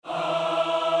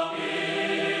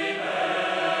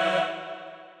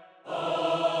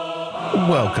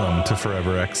Welcome to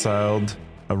Forever Exiled,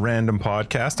 a random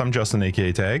podcast. I'm Justin,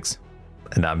 aka Tags.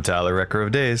 And I'm Tyler, Wrecker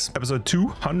of Days. Episode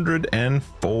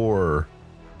 204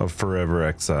 of Forever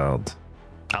Exiled.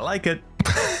 I like it.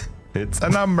 It's a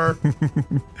number.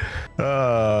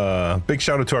 Big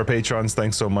shout out to our patrons.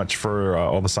 Thanks so much for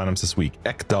all the signups this week.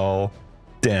 Ekdal,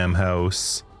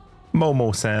 Damhouse,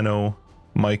 Momo Sano,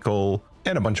 Michael,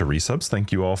 and a bunch of resubs.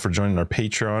 Thank you all for joining our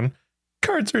Patreon.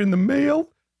 Cards are in the mail.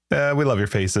 We love your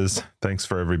faces. Thanks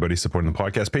for everybody supporting the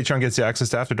podcast. Patreon gets you access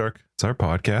to After Dark. It's our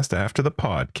podcast after the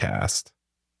podcast,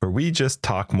 where we just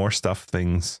talk more stuff,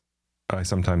 things. I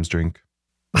sometimes drink.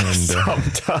 And,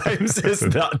 sometimes is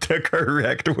not the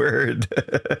correct word.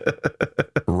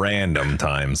 Random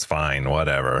times, fine,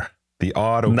 whatever. The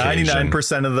odd occasion.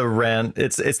 99% of the rant,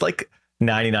 it's like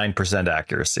 99%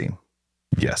 accuracy.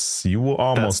 Yes, you will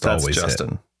almost that's always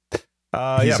Justin. hit.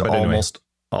 He's but almost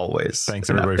always. Thanks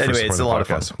everybody for supporting it's the a lot of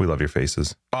podcast. fun. We love your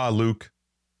faces. Luke,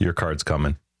 your card's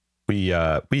coming.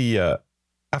 I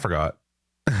forgot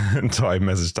until I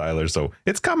messaged Tyler, so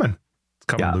it's coming. It's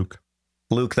coming, Yeah.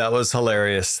 Luke. That was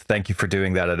hilarious. Thank you for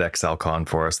doing that at XLCon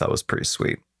for us. That was pretty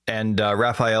sweet. And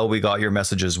Raphael, we got your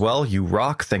message as well. You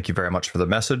rock. Thank you very much for the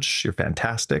message. You're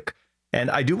fantastic. And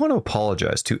I do want to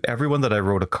apologize to everyone that I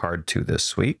wrote a card to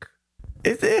this week.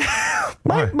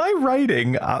 My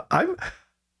writing, I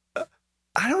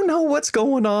don't know what's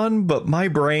going on, but my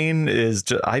brain is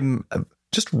I'm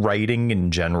just writing in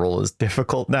general is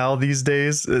difficult now these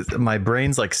days. My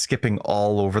brain's like skipping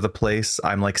all over the place.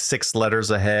 I'm like 6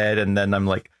 letters ahead, and then I'm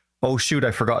like, oh shoot,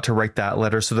 I forgot to write that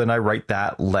letter. So then I write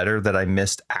that letter that I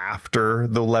missed after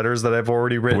the letters that I've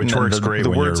already written. Which works great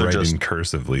when words you're are writing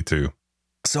cursively too.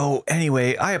 So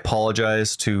anyway, I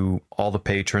apologize to all the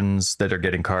patrons that are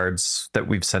getting cards that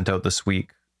we've sent out this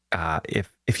week.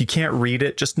 If you can't read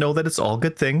it, just know that it's all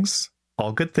good things.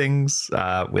 All good things.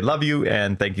 We love you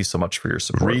and thank you so much for your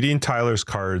support. Reading Tyler's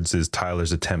cards is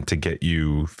Tyler's attempt to get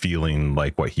you feeling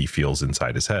like what he feels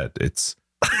inside his head. It's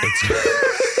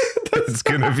it's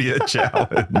gonna be a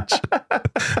challenge.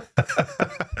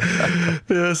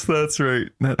 Yes, that's right.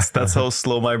 That's how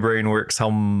slow my brain works, how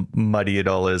muddy it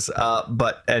all is.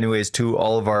 But anyways, to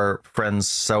all of our friends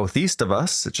southeast of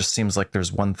us, it just seems like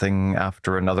there's one thing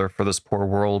after another for this poor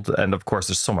world. And of course,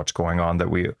 there's so much going on that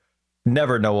we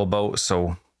never know about.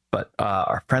 So, but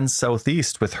our friends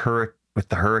southeast with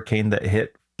the hurricane that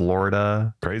hit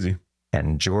Florida, Crazy,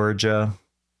 and Georgia,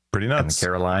 pretty and the nuts.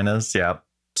 Carolinas. Yeah.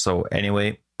 So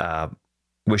anyway,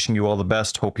 wishing you all the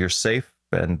best. Hope you're safe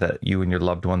and that you and your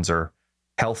loved ones are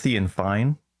healthy and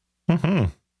fine. Mm-hmm.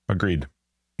 Agreed.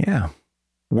 Yeah.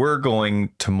 We're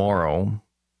going tomorrow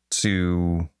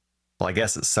to, well, I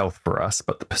guess it's south for us,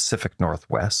 but the Pacific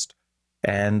Northwest.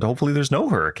 And hopefully there's no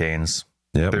hurricanes.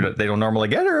 Yeah. They don't normally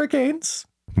get hurricanes.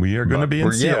 We are going to be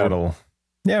in Seattle.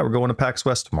 Yeah, we're going to PAX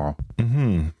West tomorrow.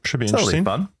 Mm-hmm. Should be interesting.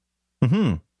 Fun.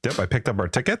 Mm-hmm. Yep. I picked up our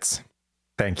tickets.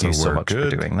 Thank you so much for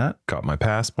doing that. Got my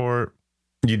passport.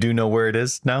 You do know where it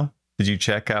is now? Did you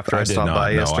check after I stopped by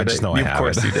yesterday? I just know I have Of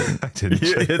course it. you didn't. I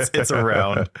didn't. It's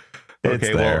around. It's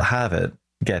Okay, there. well, have it.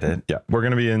 Get it. Yeah, we're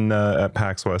gonna be in at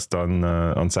PAX West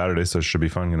on Saturday, so it should be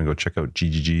fun. Gonna go check out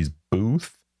GGG's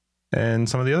booth and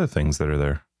some of the other things that are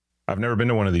there. I've never been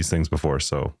to one of these things before,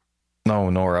 so No,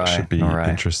 nor I. should be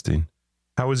interesting.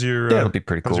 How was your? Yeah, it'll be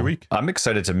pretty cool. Your week? I'm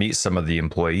excited to meet some of the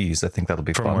employees. I think that'll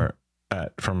be From fun. where?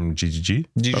 From GGG?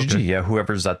 GGG, Okay. yeah.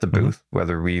 Whoever's at the booth,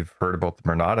 whether we've heard about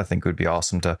them or not, I think it would be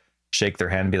awesome to shake their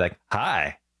hand and be like,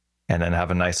 "Hi," and then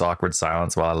have a nice awkward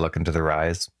silence while I look into their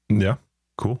eyes, Yeah,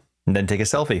 cool, and then take a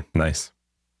selfie. nice.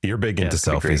 You're big into it's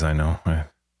pretty selfies, great. I know.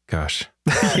 Gosh,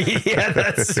 Yeah,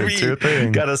 that's It's sweet. your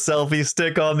thing. Got a selfie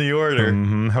stick on the order.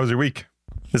 Mhm. How was your week?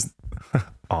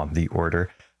 On the order.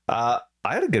 I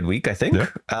had a good week, I think.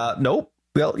 Nope.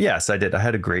 Well, yes, I did. I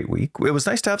had a great week. It was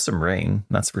nice to have some rain,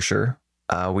 that's for sure.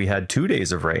 We had 2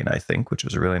 days of rain, I think, which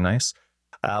was really nice.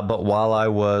 But while I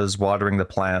was watering the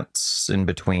plants in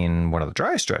between one of the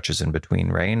dry stretches in between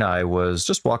rain, I was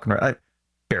just walking around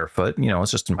barefoot.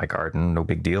 It's just in my garden, no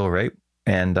big deal, right?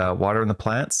 And watering the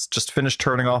plants. Just finished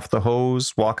turning off the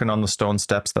hose, walking on the stone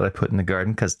steps that I put in the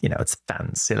garden because, it's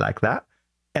fancy like that.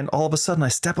 And all of a sudden I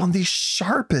step on the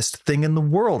sharpest thing in the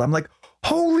world. I'm like,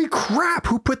 holy crap,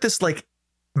 who put this like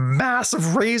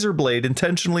massive razor blade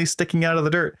intentionally sticking out of the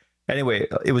dirt? Anyway,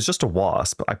 it was just a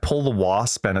wasp. I pull the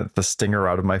wasp and the stinger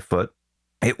out of my foot.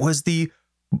 It was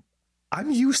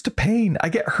I'm used to pain. I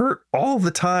get hurt all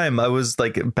the time. I was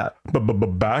like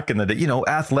back in the day,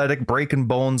 athletic, breaking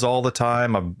bones all the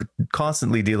time. I'm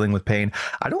constantly dealing with pain.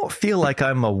 I don't feel like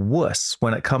I'm a wuss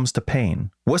when it comes to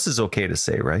pain. Wuss is okay to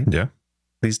say, right? Yeah.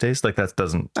 These days, like that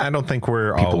doesn't. I don't think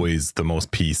we're always the most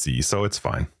PC, so it's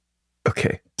fine.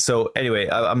 Okay. So anyway,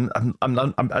 I'm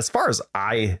as far as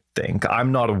I think,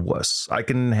 I'm not a wuss. I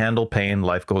can handle pain.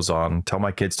 Life goes on. Tell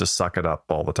my kids to suck it up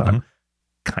all the time.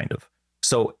 Kind of.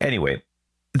 So anyway,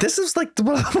 this is like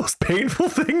one of the most painful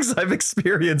things I've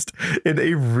experienced in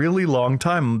a really long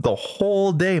time. The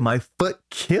whole day, my foot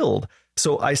killed.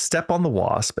 So I step on the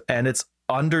wasp and it's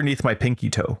underneath my pinky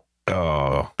toe.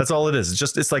 Oh, that's all it is.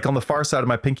 It's like on the far side of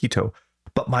my pinky toe,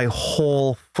 but my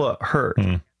whole foot hurt.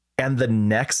 And the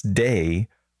next day,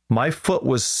 my foot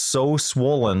was so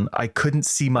swollen, I couldn't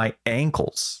see my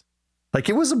ankles. Like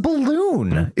it was a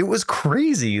balloon. It was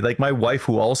crazy. Like my wife,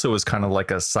 who also is kind of like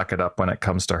a suck it up when it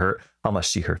comes to hurt, unless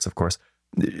she hurts, of course.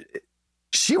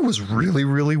 She was really,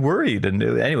 really worried. And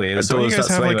anyway, so you guys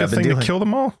have like a thing to kill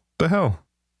them all? The hell?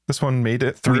 This one made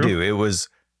it through? We do.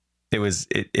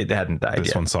 It hadn't died yet.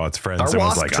 This one saw its friends and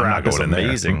was like, I'm not going in there.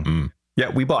 Amazing. Yeah,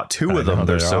 we bought 2 of them.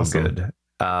 They're so awesome. Good.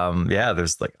 Yeah,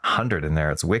 there's like 100 in there.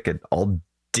 It's wicked. All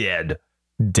dead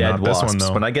wasps. This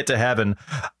one, when I get to heaven,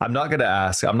 I'm not going to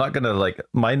ask. I'm not going to like,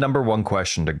 my number one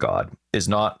question to God is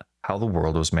not how the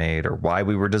world was made or why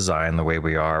we were designed the way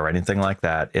we are or anything like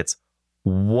that. It's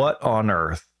what on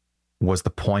earth was the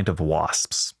point of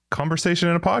wasps? Conversation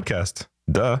in a podcast.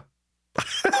 Duh.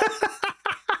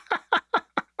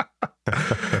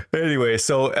 Anyway,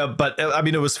 so but I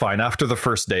mean, it was fine. After the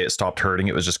first day, it stopped hurting.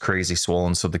 It was just crazy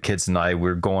swollen. So the kids and I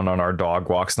were going on our dog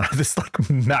walks, and I had this like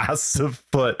massive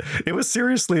foot. It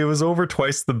was over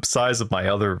twice the size of my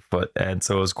other foot, and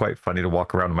so it was quite funny to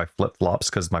walk around in my flip flops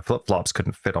because my flip flops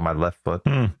couldn't fit on my left foot.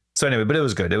 So anyway, but it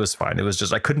was good. It was fine. It was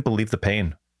just I couldn't believe the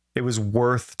pain. It was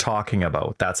worth talking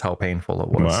about. That's how painful it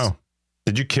was. Wow.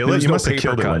 Did you kill it? You must have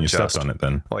killed it when you stepped on it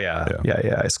then. Oh yeah.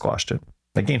 I squashed it.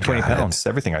 I gained 20 pounds.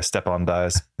 Everything I step on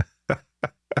dies.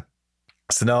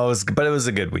 So no, it was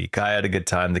a good week. I had a good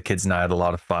time. The kids and I had a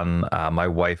lot of fun. My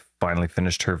wife finally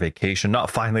finished her vacation.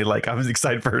 Not finally, like I was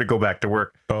excited for her to go back to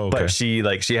work. Oh, okay.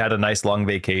 But she had a nice long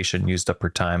vacation, used up her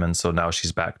time, and so now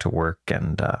she's back to work.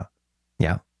 And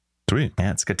yeah, sweet.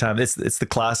 Yeah, it's a good time. It's the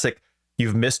classic.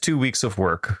 You've missed 2 weeks of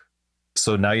work,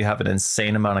 so now you have an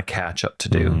insane amount of catch up to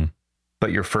do.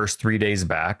 But your first 3 days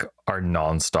back are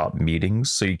nonstop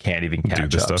meetings, so you can't even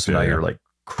catch up. So now you're like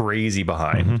crazy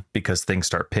behind because things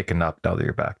start picking up now that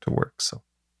you're back to work. So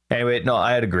anyway, no,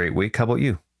 I had a great week. How about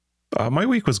you? My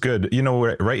week was good. You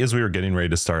know, right as we were getting ready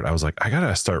to start, I was like, I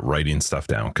gotta start writing stuff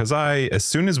down because as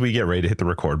soon as we get ready to hit the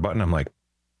record button, I'm like,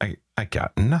 I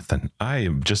got nothing. I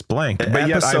am just blank. But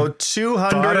episode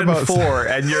 204,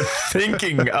 and you're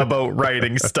thinking about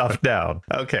writing stuff down.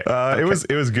 Okay.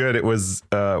 It was good. It was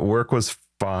work was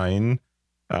fine.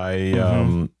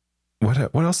 What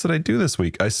else did I do this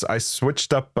week? I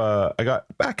switched up. I got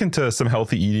back into some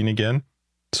healthy eating again,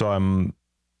 so I'm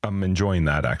enjoying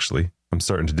that actually. I'm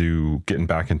starting to getting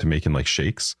back into making like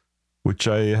shakes, which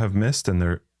I have missed, and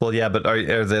they're but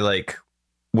are they like?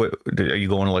 What are you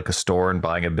going to like a store and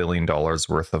buying $1 billion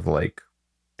worth of like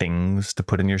things to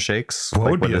put in your shakes? What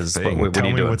like, would be a thing? What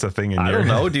Tell me what's a thing in your... I don't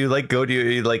know. Do you like go? Do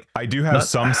you like? I do have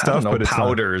some stuff, but it's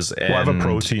powders not... I have a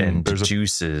protein. And there's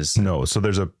juices. No, so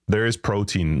there is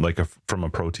protein like from a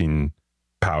protein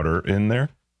powder in there,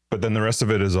 but then the rest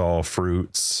of it is all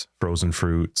fruits, frozen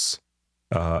fruits.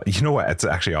 You know what? It's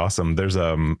actually awesome. There's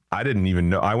I didn't even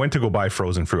know. I went to go buy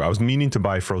frozen fruit. I was meaning to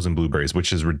buy frozen blueberries,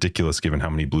 which is ridiculous given how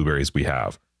many blueberries we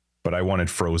have. But I wanted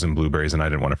frozen blueberries and I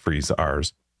didn't want to freeze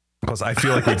ours. Plus, I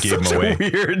feel like we gave them away.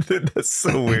 Weird. That's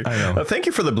so weird. I know. Thank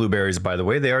you for the blueberries, by the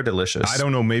way. They are delicious. I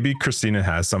don't know. Maybe Christina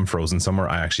has some frozen somewhere.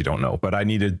 I actually don't know. But I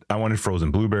wanted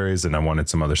frozen blueberries and I wanted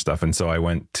some other stuff. And so I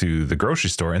went to the grocery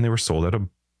store and they were sold out of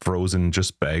frozen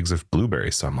just bags of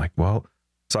blueberries. So I'm like, well,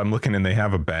 so I'm looking and they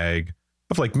have a bag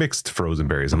of like mixed frozen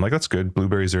berries. I'm like, that's good.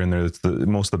 Blueberries are in there.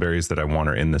 Most of the berries that I want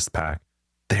are in this pack.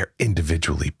 They're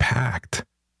individually packed.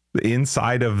 The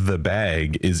inside of the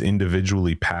bag is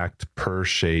individually packed per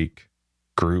shake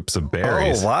groups of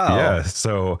berries. Oh, wow. Yeah.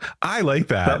 So I like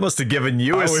that. That must have given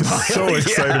you I a was smile. so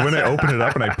excited when I opened it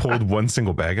up and I pulled one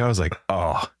single bag. I was like,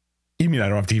 oh, you mean I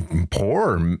don't have to even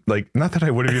pour? Like, not that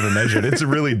I would have even measured. It's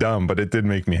really dumb, but it did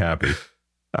make me happy.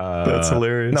 That's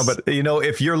hilarious. No, but you know,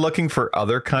 if you're looking for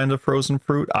other kinds of frozen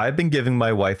fruit, I've been giving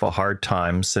my wife a hard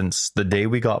time since the day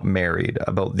we got married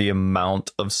about the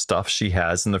amount of stuff she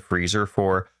has in the freezer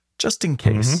for just in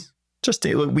case.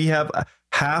 We have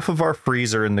half of our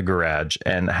freezer in the garage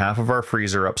and half of our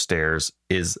freezer upstairs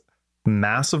is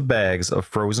massive bags of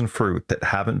frozen fruit that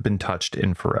haven't been touched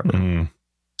in forever.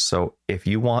 So if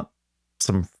you want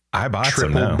some I bought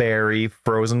triple some berry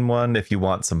frozen one, if you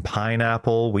want some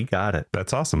pineapple, we got it.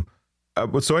 That's awesome.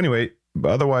 So anyway,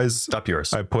 otherwise, Up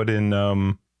yours. I put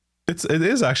in it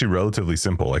is actually relatively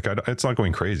simple. Like it's not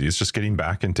going crazy. It's just getting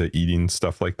back into eating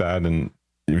stuff like that, and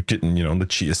you're getting, the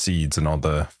chia seeds and all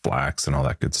the flax and all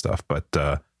that good stuff.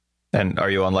 But and are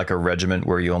you on like a regiment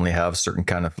where you only have certain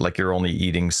kind of, like, you're only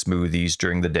eating smoothies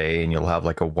during the day and you'll have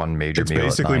like a one major meal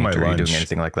basically at night? my Are lunch. you doing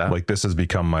anything like that? Like this has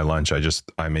become my lunch.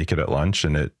 I make it at lunch,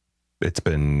 and it's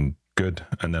been good.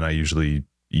 And then I usually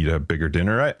eat a bigger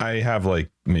dinner. I have like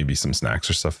maybe some snacks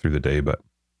or stuff through the day, but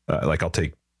like I'll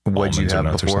take What'd you almonds or have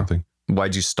nuts or before? something.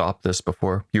 Why'd you stop this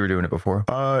before? You were doing it before?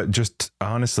 Just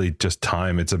honestly, just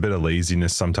time. It's a bit of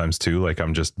laziness sometimes too. Like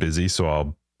I'm just busy, so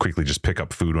I'll quickly just pick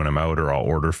up food when I'm out, or I'll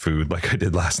order food like I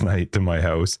did last night to my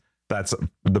house. That's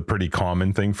the pretty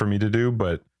common thing for me to do.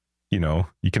 But you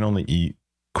can only eat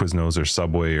Quiznos or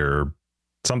Subway or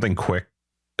something quick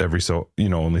only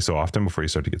so often before you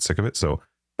start to get sick of it. So,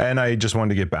 and I just wanted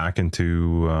to get back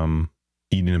into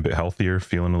eating a bit healthier,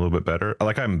 feeling a little bit better.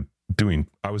 Like I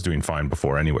was doing fine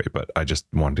before anyway, but I just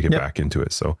wanted to get back into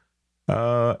it. So,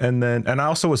 and I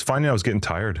also was finding I was getting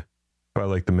tired by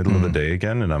like the middle of the day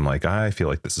again. And I'm like, I feel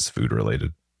like this is food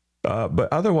related. But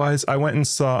otherwise I went and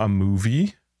saw a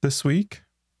movie this week.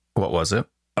 What was it?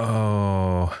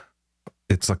 Oh,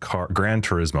 it's a Gran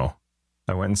Turismo.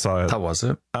 I went and saw it. How was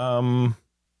it?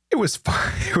 It was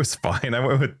fine. It was fine. I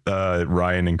went with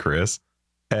Ryan and Chris.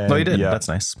 And No, you did. Yeah, That's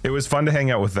nice. it was fun to hang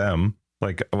out with them.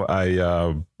 Like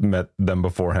I met them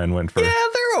beforehand, went for they're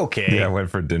okay. Yeah, went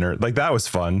for dinner. Like that was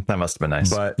fun. That must have been nice.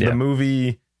 But the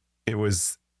movie, it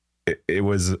was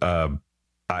I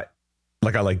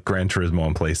like Gran Turismo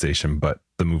on PlayStation, but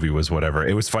the movie was whatever.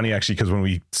 It was funny actually, because when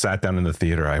we sat down in the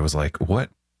theater, I was like, what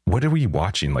are we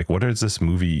watching? Like, what is this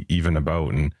movie even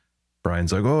about? And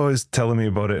Brian's like, oh, he's telling me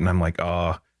about it. And I'm like,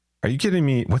 oh, are you kidding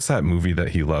me? What's that movie that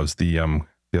he loves? The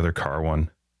other car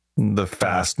one. The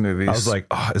Fast movies. I was like,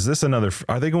 oh, is this another?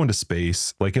 Are they going to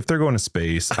space? Like, if they're going to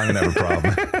space, I'm gonna have a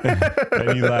problem.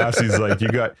 And he laughs. He's like, you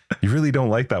really don't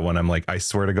like that one. I'm like, I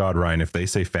swear to God, Ryan, if they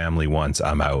say family once,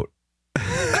 I'm out.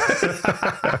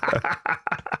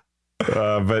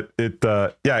 But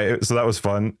so that was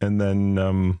fun. And then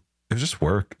it was just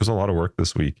work. It was a lot of work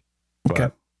this week. But,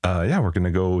 okay. We're gonna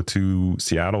go to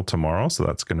Seattle tomorrow, so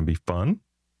that's gonna be fun.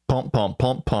 Pump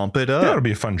it up. Yeah, it'll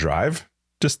be a fun drive.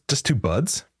 Just two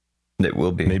buds. It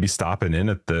will be. Maybe stopping in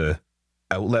at the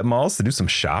outlet malls to do some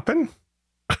shopping.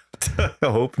 I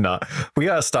hope not. We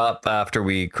gotta stop after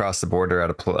we cross the border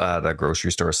at a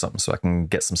grocery store or something, so I can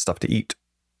get some stuff to eat.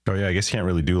 Oh yeah, I guess you can't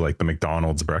really do like the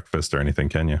McDonald's breakfast or anything,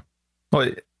 can you? Well,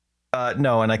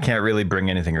 no, and I can't really bring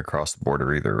anything across the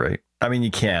border either, right? I mean,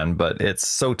 you can, but it's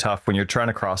so tough when you're trying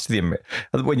to cross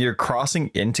when you're crossing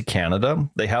into Canada.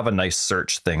 They have a nice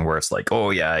search thing where it's like,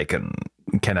 oh yeah,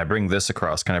 can I bring this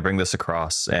across? Can I bring this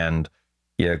across? And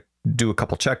you do a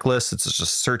couple checklists. It's just a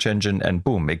search engine, and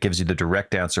boom, it gives you the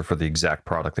direct answer for the exact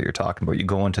product that you're talking about. You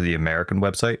go into the American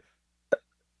website,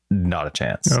 not a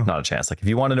chance. No. Not a chance. Like if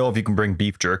you want to know if you can bring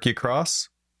beef jerky across,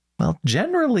 well,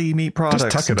 generally meat products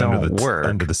just tuck it don't work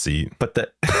under the seat. But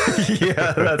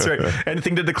yeah, that's right.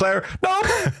 Anything to declare? No,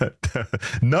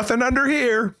 nothing under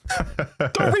here.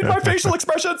 Don't read my facial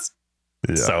expressions.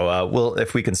 Yeah. So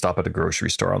if we can stop at a grocery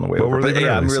store on the way Well, over. we're But leaving yeah,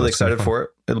 early, I'm so really it's gonna be excited fun. for it.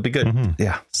 It'll be good. Mhm.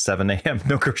 Yeah, 7 a.m.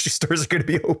 No grocery stores are going to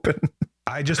be open.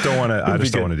 I just don't want to. I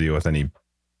just don't want to deal with any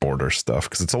border stuff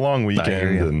because it's a long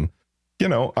weekend, and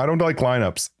I don't like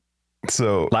lineups.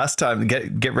 So Last time,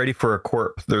 get ready for a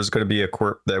corp. There's going to be a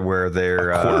corp there where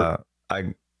they're.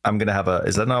 I'm going to have a.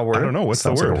 Is that not a word? I don't know. What's the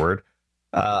Sounds like word? a word.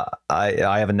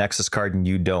 I have a Nexus card and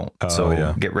you don't. Oh, So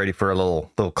yeah. get ready for a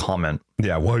little comment.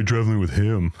 yeah, why are you traveling with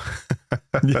him?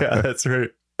 Yeah, that's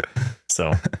right.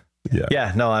 So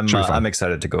Yeah. No, Should be fun. I'm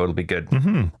excited to go. It'll be good.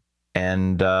 Mm-hmm.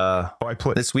 And I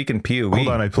played this week in PoE. Hold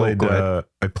on, I played. go ahead.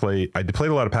 I played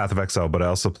a lot of Path of Exile, but I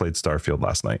also played Starfield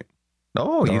last night.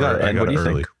 Oh, you got it. And what do you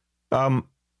think?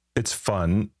 It's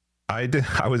fun.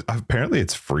 Apparently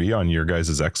it's free on your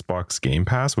guys' Xbox Game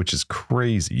Pass, which is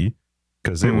crazy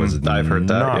because it was I've heard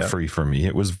that, not yeah. free for me.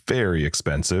 It was very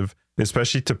expensive,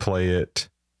 especially to play it.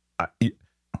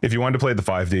 If you wanted to play the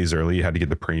 5 days early, you had to get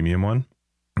the premium one.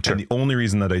 Sure. And the only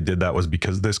reason that I did that was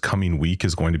because this coming week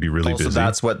is going to be really busy. So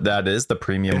that's what that is. The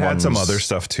premium It had ones. some other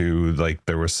stuff too, like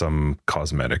there was some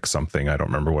cosmetic something. I don't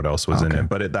remember what else was in it,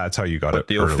 but that's how you got it.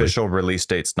 The early. official release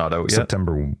date's not out yet.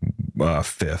 September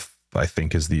 5th, I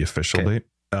think, is the official date.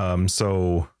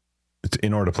 So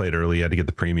in order to play it early, I had to get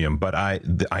the premium. But I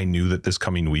knew that this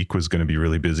coming week was going to be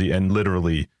really busy, and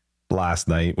literally last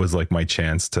night was like my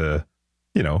chance to,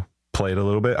 play it a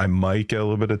little bit. I might get a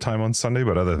little bit of time on Sunday,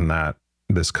 but other than that,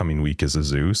 this coming week is a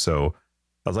zoo. So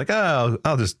I was like, I'll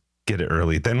just get it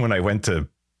early. Then when I went to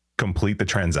complete the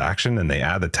transaction and they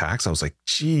add the tax. I was like,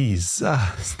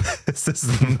 Jesus, this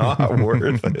is not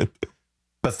worth it.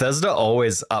 Bethesda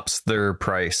always ups their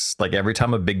price. Like every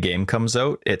time a big game comes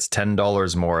out, it's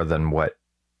 $10 more than what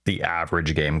the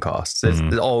average game costs.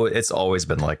 It's always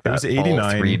been like that. It was $89.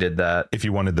 All three did that. If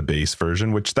you wanted the base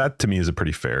version, which that to me is a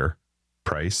pretty fair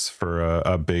price for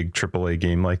a big AAA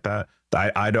game like that.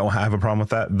 I don't have a problem with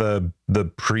that. The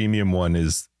premium one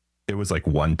it was like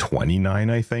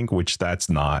 $129, I think, which that's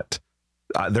not.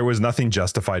 There was nothing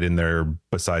justified in there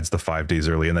besides the 5 days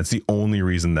early, and that's the only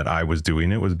reason that I was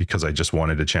doing it, was because I just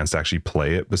wanted a chance to actually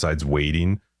play it besides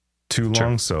waiting too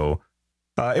long. So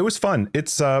it was fun.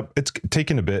 It's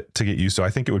taken a bit to get used to. I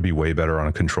think it would be way better on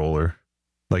a controller.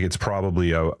 Like it's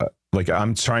probably like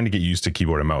I'm trying to get used to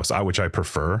keyboard and mouse, which I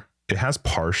prefer. It has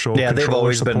partial. Yeah, they've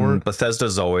always support. been.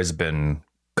 Bethesda's always been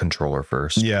controller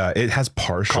first. Yeah, it has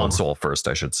partial console first,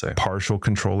 I should say. Partial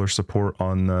controller support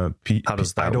on the How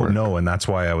does that I don't work? know, and that's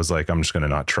why I was like, I'm just going to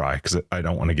not try because I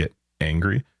don't want to get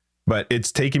angry. But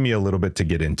it's taken me a little bit to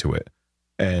get into it,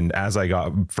 and as I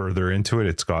got further into it,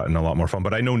 it's gotten a lot more fun.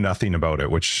 But I know nothing about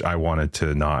it, which I wanted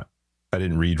to not. I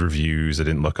didn't read reviews. I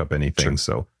didn't look up anything. Sure.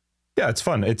 So yeah, it's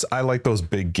fun. I like those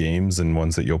big games and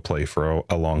ones that you'll play for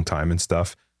a long time and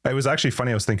stuff. It was actually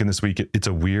funny. I was thinking this week, it's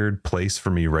a weird place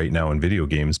for me right now in video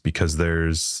games because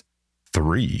there's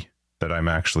 3 that I'm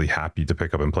actually happy to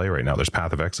pick up and play right now. There's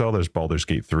Path of Exile, there's Baldur's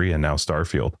Gate 3, and now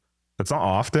Starfield. That's not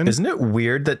often. Isn't it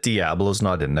weird that Diablo's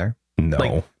not in there? No.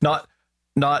 Like,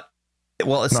 not,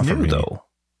 well, it's not new though.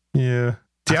 Yeah.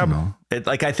 Diablo.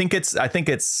 I think it's,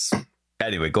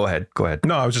 anyway, go ahead.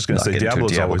 No, I was just going to say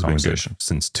Diablo's always been good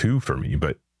since 2 for me,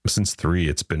 but since 3,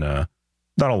 it's been not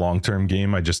a long-term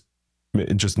game.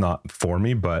 It's just not for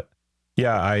me, but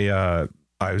yeah, I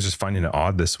was just finding it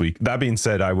odd this week. That being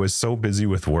said, I was so busy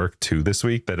with work too this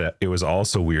week that it was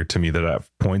also weird to me that at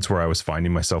points where I was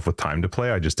finding myself with time to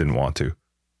play, I just didn't want to.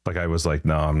 Like I was like,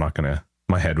 no, I'm not gonna.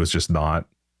 My head was just not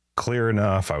clear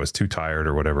enough. I was too tired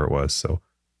or whatever it was. So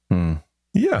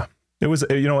yeah, it was.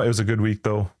 It was a good week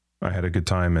though. I had a good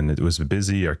time and it was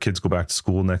busy. Our kids go back to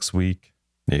school next week.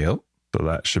 Yep. So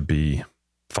that should be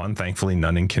fun. Thankfully,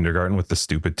 none in kindergarten with the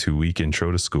stupid 2-week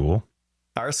intro to school.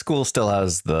 Our school still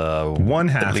has the one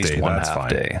half at least day. One that's half fine.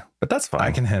 Day, but that's fine.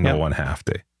 I can handle 1 half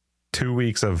day. 2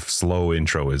 weeks of slow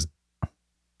intro is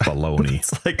baloney.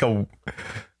 It's like a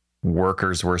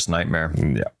worker's worst nightmare.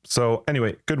 Yeah. So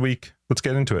anyway, good week. Let's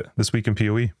get into it. This week in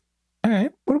PoE. All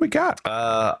right. What do we got?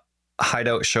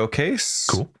 Hideout Showcase.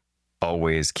 Cool.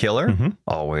 Always killer. Mm-hmm.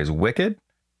 Always wicked.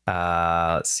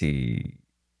 Let's see.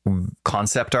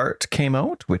 Concept art came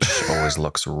out, which always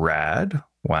looks rad.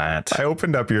 What? I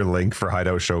opened up your link for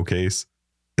Hideout Showcase.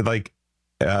 Like,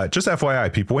 just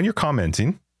FYI, people, when you're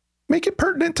commenting, make it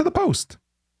pertinent to the post.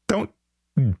 Don't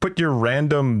put your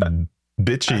random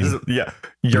bitching. Yeah.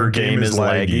 Your game is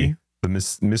laggy.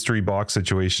 The mystery box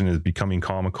situation is becoming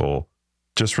comical.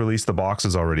 Just release the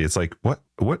boxes already. It's like, what?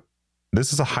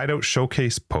 This is a Hideout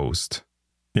Showcase post.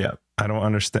 Yeah. I don't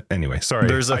understand. Anyway, sorry.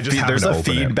 There's a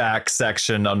feedback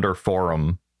section under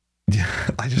forum. Yeah,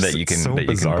 that you can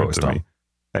post on.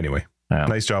 Anyway,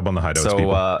 nice job on the hideouts. So,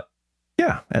 people.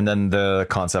 Yeah, and then the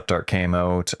concept art came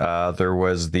out. There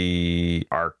was the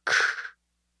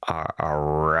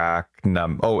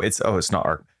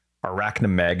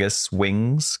Arachnomagus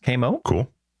wings came out.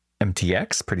 Cool.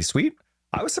 MTX, pretty sweet.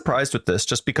 I was surprised with this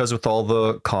just because with all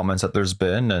the comments that there's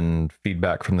been and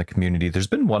feedback from the community, there's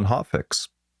been one hotfix.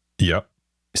 Yep.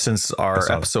 Since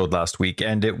our episode last week,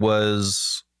 and it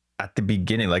was at the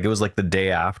beginning, like it was like the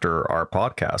day after our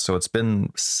podcast. So it's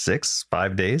been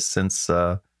 5 days since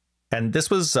and this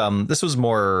was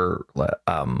more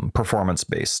performance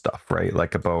based stuff, right?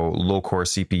 Like about low core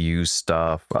CPU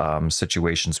stuff,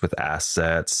 situations with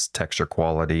assets, texture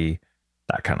quality,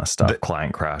 that kind of stuff,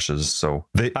 client crashes. So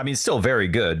still very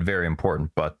good, very important,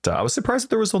 but I was surprised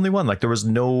that there was only one. Like there was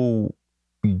no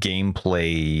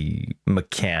gameplay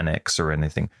mechanics or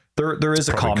anything. There is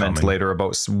a comment later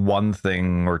about one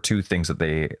thing or 2 things that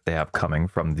they have coming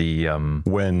from the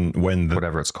when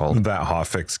whatever it's called. That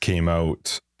hotfix came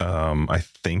out. I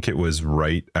think it was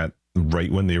right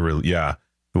when they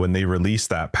released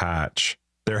that patch.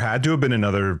 There had to have been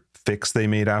another fix they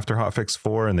made after hotfix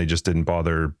 4, and they just didn't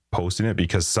bother posting it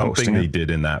because something they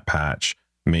did in that patch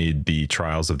made the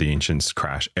Trials of the Ancients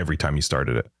crash every time you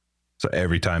started it. So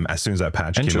every time, as soon as that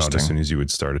patch came out, as soon as you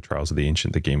would start a Trials of the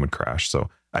Ancient, the game would crash.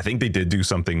 So I think they did do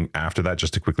something after that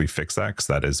just to quickly fix that, because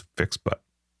that is fixed. But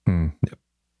yep.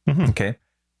 Okay.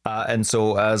 And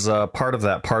so as a part of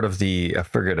the, I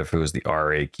forget if it was the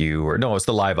RAQ or no, it's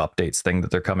the live updates thing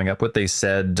that they're coming up with. They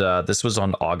said this was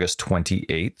on August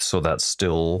 28th. So that's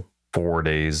still 4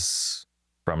 days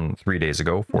from 4 days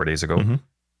ago,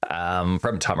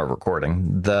 from time of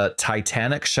recording. The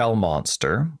Titanic shell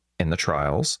monster in the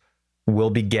trials will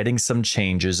be getting some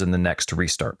changes in the next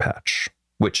restart patch,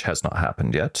 which has not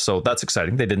happened yet. So that's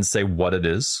exciting. They didn't say what it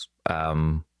is.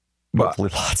 Hopefully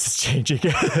lots is changing.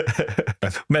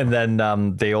 And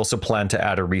then they also plan to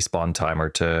add a respawn timer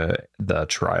to the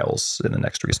trials in the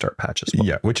next restart patch as well.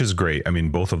 Yeah, which is great. I mean,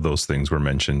 both of those things were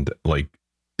mentioned like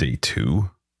day 2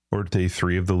 or day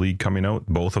 3 of the league coming out.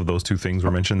 Both of those two things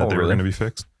were mentioned that they were going to be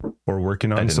fixed or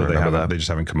working on. So they just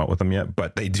haven't come out with them yet,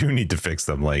 but they do need to fix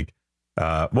them. Like,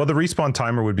 the respawn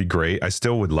timer would be great. I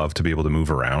still would love to be able to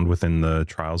move around within the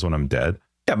trials when I'm dead.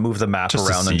 Yeah, move the map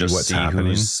around and just see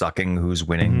who's sucking, who's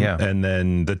winning. Mm-hmm. Yeah. And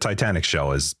then the Titanic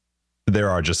shell there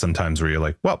are just some times where you're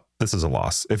like, well, this is a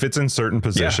loss. If it's in certain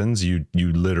positions, you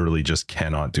literally just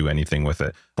cannot do anything with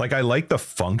it. Like, I like the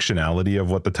functionality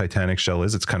of what the Titanic shell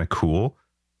is. It's kind of cool,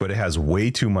 but it has way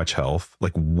too much health,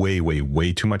 like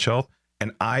way too much health.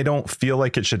 And I don't feel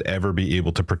like it should ever be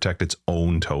able to protect its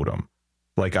own totem.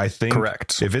 Like, I think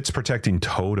if it's protecting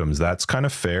totems, that's kind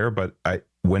of fair. But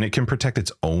when it can protect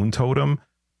its own totem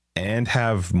and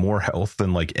have more health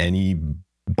than like any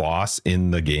boss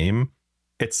in the game,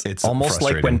 it's almost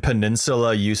like when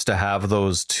Peninsula used to have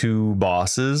those 2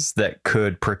 bosses that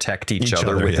could protect each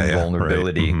other with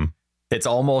invulnerability. Right. Mm-hmm. It's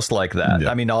almost like that.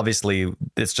 Yeah. I mean, obviously,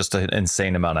 it's just an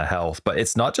insane amount of health, but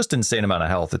it's not just insane amount of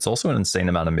health. It's also an insane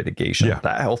amount of mitigation. Yeah.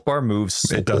 That health bar moves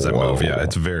slow. It doesn't move. Yeah,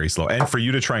 it's very slow. And for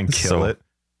you to try and kill it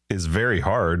is very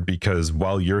hard, because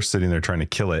while you're sitting there trying to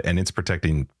kill it and it's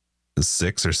protecting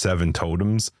 6 or 7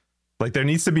 totems, like there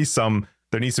needs to be something.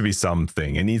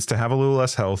 It needs to have a little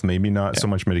less health, maybe not so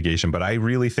much mitigation. But I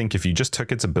really think if you just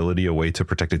took its ability away to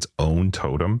protect its own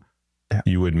totem,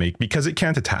 you would because it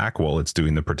can't attack while it's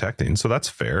doing the protecting. So that's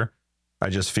fair. I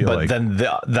just feel like then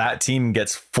that team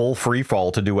gets full free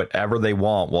fall to do whatever they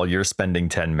want while you're spending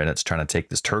 10 minutes trying to take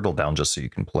this turtle down just so you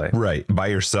can play. Right. By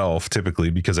yourself,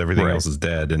 typically, because everything else is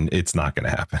dead, and it's not going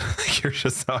to happen. You're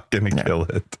just not going to kill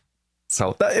it.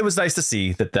 So it was nice to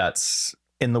see that that's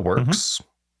in the works. Mm-hmm.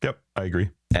 Yep, I agree.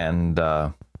 And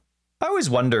I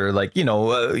always wonder, like,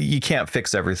 you can't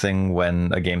fix everything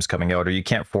when a game's coming out, or you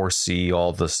can't foresee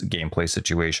all the gameplay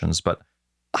situations. But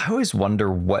I always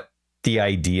wonder what the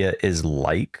idea is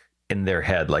like in their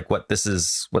head, like what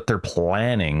they're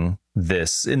planning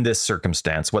in this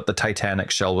circumstance, what the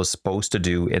Titanic shell was supposed to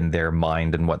do in their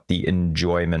mind, and what the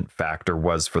enjoyment factor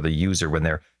was for the user when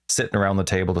they're sitting around the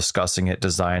table discussing it,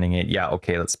 designing it. Yeah,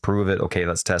 okay, let's prove it. Okay,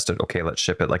 let's test it. Okay, let's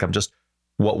ship it. Like,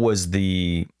 what was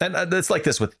and it's like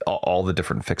this with all the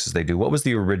different fixes they do. What was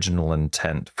the original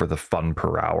intent for the fun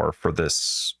per hour for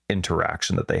this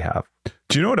interaction that they have?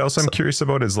 Do you know what else I'm curious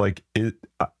about is like, and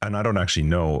I don't actually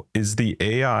know, is the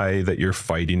AI that you're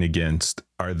fighting against,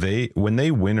 when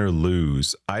they win or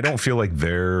lose, I don't feel like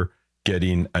they're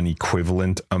getting an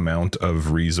equivalent amount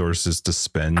of resources to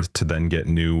spend to then get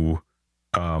new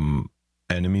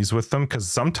enemies with them, because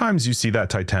sometimes you see that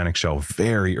Titanic shell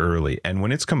very early, and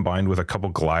when it's combined with a couple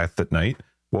Goliath at night,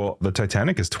 well, the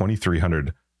Titanic is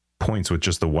 2,300 points with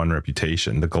just the 1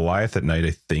 reputation. The Goliath at night,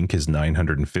 I think, is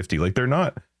 950. Like, they're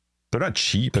not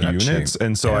cheap units.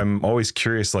 And so I'm always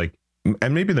curious, like,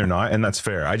 and maybe they're not, and that's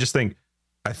fair. I think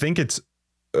it's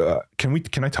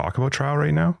can I talk about trial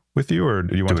right now with you, or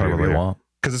do you want to talk about it later?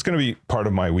 Because it's going to be part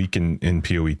of my week in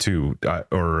PoE 2,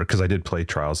 or because I did play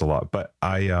trials a lot, but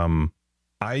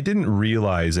I didn't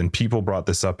realize, and people brought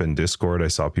this up in Discord. I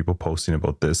saw people posting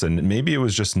about this, and maybe it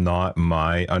was just not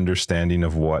my understanding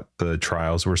of what the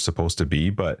trials were supposed to be,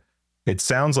 but it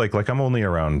sounds like I'm only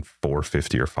around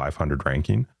 450 or 500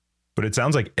 ranking, but it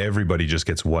sounds like everybody just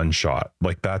gets one shot.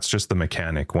 Like, that's just the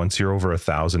mechanic. Once you're over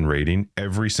 1,000 rating,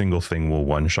 every single thing will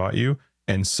one shot you.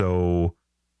 And so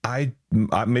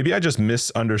maybe I just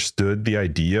misunderstood the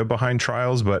idea behind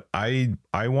trials, but I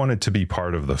wanted to be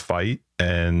part of the fight,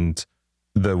 and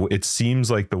it seems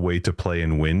like the way to play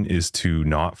and win is to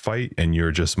not fight, and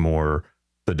you're just more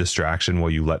the distraction while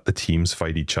you let the teams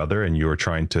fight each other, and you're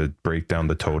trying to break down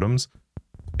the totems.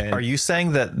 And are you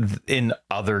saying that in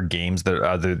other games,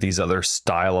 these other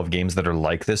style of games that are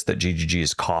like this, that GGG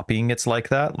is copying it's like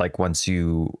that? Like, once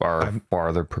you are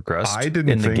farther progressed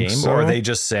in the game, so. Or are they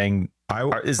just saying?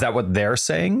 Is that what they're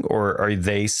saying, or are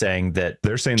they saying that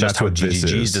they're saying just that's what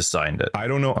GGG's designed it? I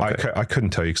don't know. Okay. I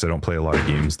couldn't tell you because I don't play a lot of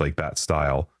games like that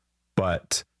style,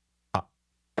 but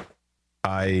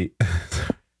I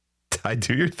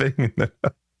do your thing.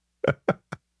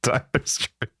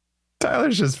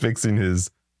 Tyler's just fixing his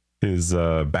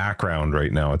background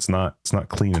right now. It's not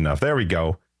clean enough. There we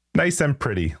go. Nice and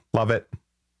pretty. Love it.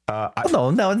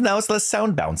 Now it's less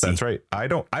sound bouncy. That's right. I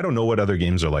don't know what other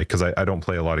games are like because I don't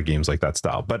play a lot of games like that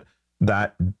style. But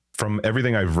that, from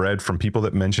everything I've read from people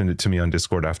that mentioned it to me on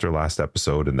Discord after last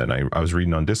episode, and then I was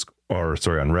reading on on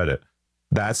Reddit,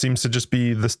 that seems to just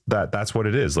be this, that's what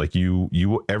it is. Like you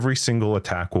every single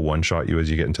attack will one shot you as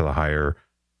you get into the higher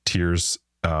tiers,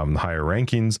 higher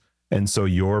rankings, and so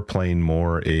you're playing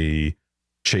more a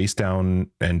chase down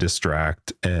and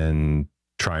distract and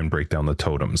try and break down the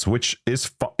totems, which is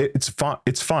it's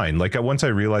fine. Like once I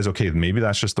realized, okay, maybe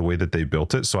that's just the way that they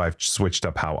built it, so I've switched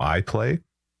up how I play.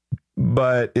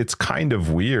 But it's kind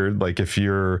of weird. Like if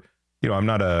you're, I'm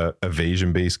not a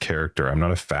evasion based character. I'm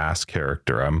not a fast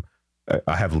character.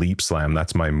 I have leap slam.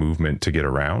 That's my movement to get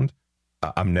around.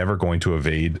 I'm never going to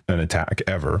evade an attack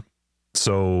ever.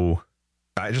 So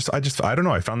I don't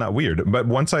know. I found that weird. But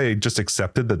once I just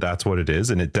accepted that that's what it is,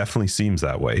 and it definitely seems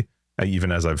that way,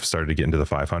 even as I've started to get into the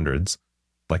 500s,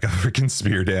 like a freaking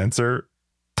spear dancer,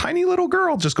 tiny little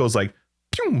girl just goes like,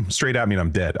 pew, straight at me and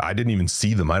I'm dead. I didn't even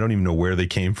see them. I don't even know where they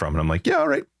came from. And I'm like, yeah, all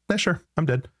right. Yeah, sure. I'm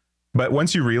dead. But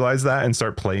once you realize that and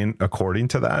start playing according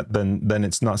to that, then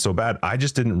it's not so bad. I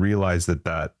just didn't realize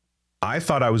that I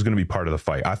thought I was going to be part of the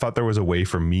fight. I thought there was a way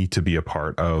for me to be a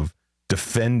part of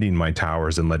defending my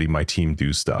towers and letting my team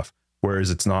do stuff.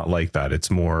 Whereas it's not like that.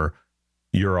 It's more,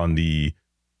 you're on the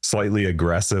slightly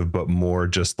aggressive, but more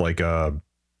just like a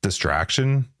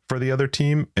distraction for the other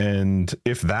team. And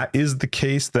if that is the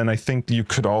case, then I think you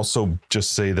could also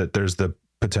just say that there's the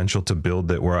potential to build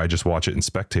it where I just watch it in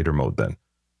spectator mode then.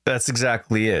 That's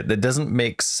exactly it. That doesn't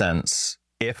make sense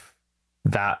if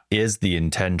that is the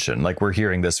intention. Like we're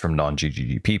hearing this from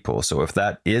non-GGG people. So if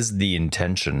that is the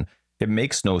intention, it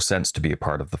makes no sense to be a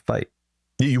part of the fight.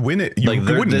 You win it. You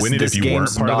wouldn't win it if you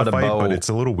weren't part of the fight, but it's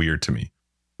a little weird to me.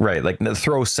 Right. Like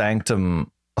throw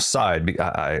Sanctum aside.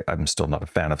 I'm still not a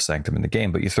fan of Sanctum in the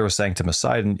game, but you throw Sanctum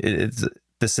aside and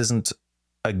this isn't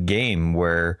a game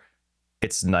where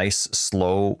it's nice,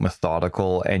 slow,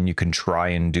 methodical, and you can try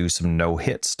and do some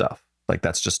no-hit stuff. Like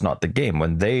that's just not the game.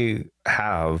 When they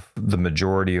have the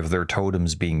majority of their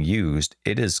totems being used,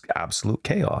 it is absolute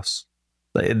chaos.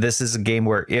 This is a game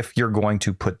where if you're going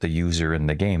to put the user in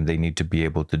the game, they need to be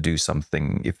able to do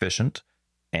something efficient.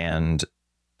 And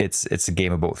it's a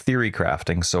game about theory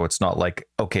crafting. So it's not like,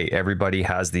 okay, everybody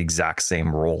has the exact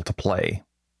same role to play.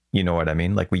 You know what I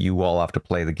mean? Like you all have to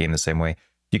play the game the same way.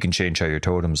 You can change how your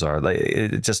totems are. Like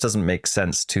it just doesn't make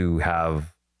sense to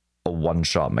have a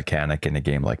one-shot mechanic in a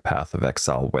game like Path of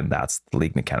Exile when that's the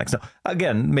league mechanics. Now,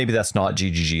 again, maybe that's not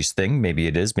GGG's thing. Maybe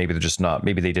it is. Maybe they're just not.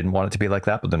 Maybe they didn't want it to be like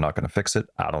that, but they're not going to fix it.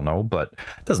 I don't know, but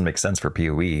it doesn't make sense for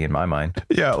PoE in my mind.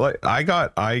 Yeah, like I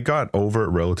got over it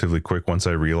relatively quick once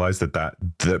I realized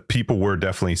that people were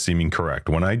definitely seeming correct.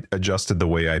 When I adjusted the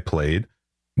way I played,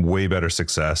 way better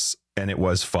success, and it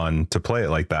was fun to play it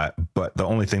like that. But the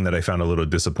only thing that I found a little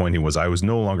disappointing was I was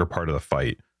no longer part of the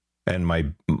fight, and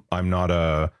I'm not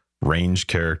a range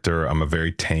character. I'm a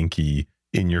very tanky,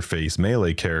 in your face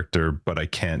melee character, but I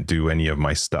can't do any of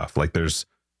my stuff. Like there's,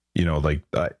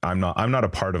 I'm not a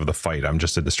part of the fight. I'm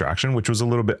just a distraction, which was a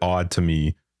little bit odd to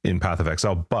me in Path of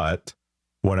Exile. But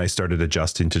when I started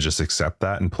adjusting to just accept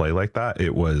that and play like that,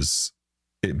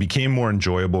 it became more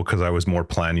enjoyable because I was more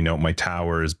planning out my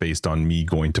towers based on me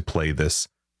going to play this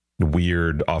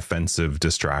weird offensive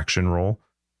distraction role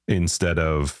instead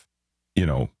of,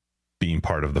 being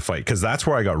part of the fight. Because that's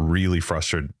where I got really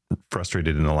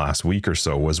frustrated in the last week or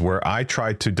so, was where I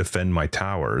tried to defend my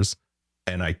towers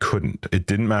and I couldn't. It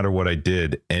didn't matter what I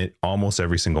did, and almost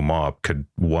every single mob could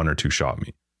one or two shot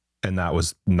me, and that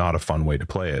was not a fun way to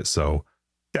play it. So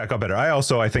yeah, it got better.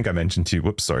 I think I mentioned to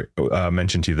you,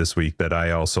 mentioned to you this week that I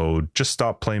also just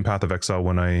stopped playing Path of Exile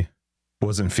when I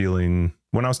wasn't feeling,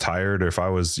 when I was tired, or if I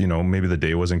was, maybe the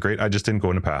day wasn't great. I just didn't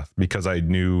go into Path because I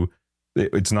knew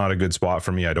it's not a good spot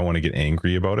for me. I don't want to get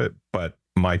angry about it, but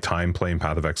my time playing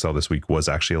Path of Exile this week was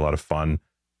actually a lot of fun,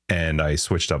 and I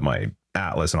switched up my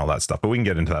Atlas and all that stuff, but we can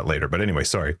get into that later. But anyway,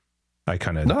 sorry. I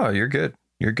kind of... No, you're good.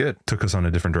 You're good. Took us on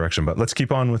a different direction, but let's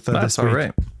keep on with That's this week. All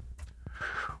right.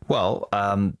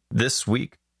 Well, this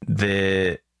week,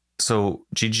 so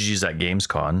GGG's at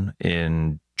Gamescom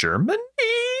in Germany?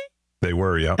 They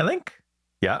were, yeah. I think.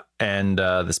 Yeah. And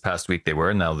this past week they were,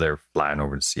 and now they're flying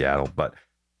over to Seattle. But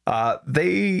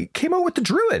they came out with the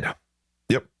Druid.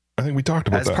 Yep. I think we talked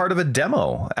about that. As part of a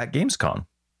demo at Gamescom.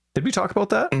 Did we talk about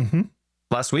that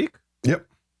last week? Yep.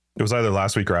 It was either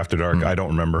last week or After Dark. I don't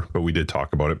remember, but we did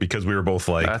talk about it because we were both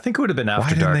like, I think it would have been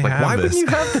After Dark. Like, why wouldn't you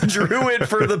have the Druid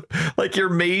for your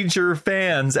major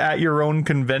fans at your own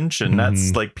convention?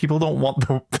 That's like, people don't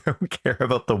care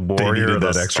about the warrior. They needed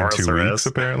that extra 2 weeks.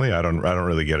 Apparently, I don't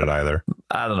really get it either.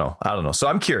 I don't know. So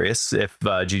I'm curious if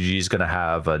GG is going to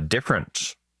have a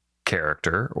different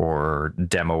character or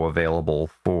demo available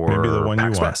for maybe the one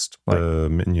PAX you want, West. the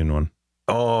minion one.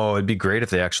 Oh, it'd be great if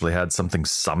they actually had something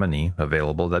summony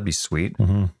available. That'd be sweet.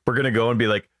 Mm-hmm. We're going to go and be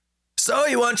like, so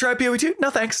you want to try PoE2? No,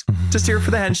 thanks. Just here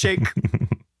for the handshake.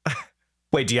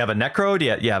 Wait, do you have a necro? Do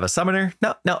you have a summoner?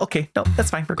 No, okay. No, that's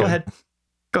fine. Go ahead.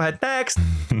 Next.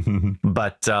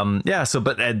 But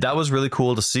that was really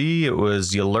cool to see.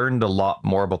 You learned a lot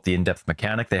more about the in-depth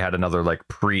mechanic. They had another I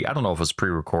don't know if it was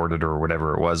pre-recorded or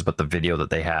whatever it was, but the video that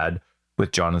they had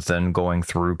with Jonathan going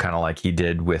through kind of like he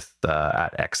did with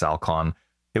at XLCon,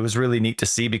 it was really neat to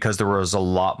see because there was a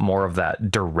lot more of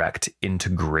that direct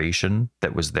integration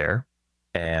that was there.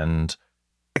 And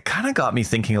it kind of got me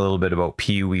thinking a little bit about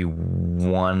PoE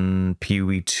 1,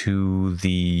 PoE 2,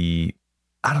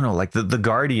 I don't know, like the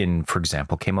Guardian, for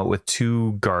example, came out with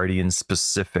 2 Guardian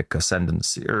specific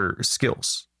ascendancy or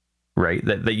skills, right?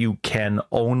 That you can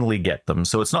only get them.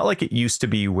 So it's not like it used to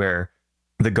be where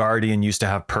the Guardian used to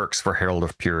have perks for Herald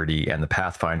of Purity and the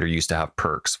Pathfinder used to have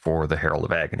perks for the Herald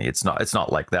of Agony. It's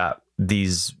not like that.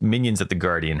 These minions that the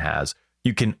Guardian has,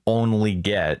 you can only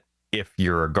get if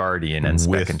you're a Guardian and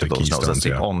spec into those nodes. That's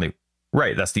the only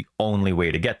right. That's the only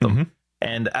way to get them. Mm-hmm.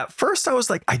 And at first I was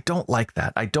like, I don't like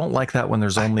that. I don't like that when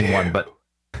there's only one, but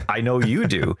I know you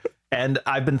do. And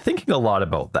I've been thinking a lot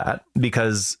about that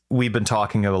because we've been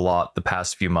talking a lot the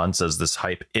past few months as this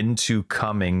hype into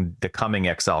the coming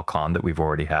XLCon that we've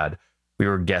already had. We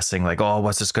were guessing like, oh,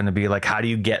 what's this going to be like? How do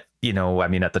you get, I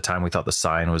mean, at the time we thought the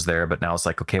sign was there, but now it's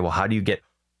like, okay, well, how do you get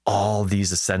all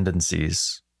these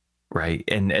ascendancies, right?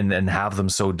 And have them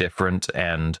so different.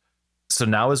 And so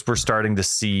now as we're starting to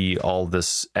see all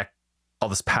this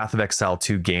Path of Exile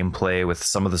 2 gameplay with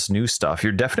some of this new stuff,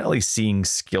 you're definitely seeing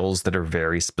skills that are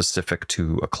very specific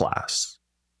to a class.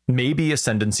 Maybe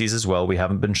ascendancies as well. We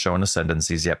haven't been shown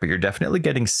ascendancies yet, but you're definitely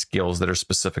getting skills that are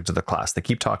specific to the class. They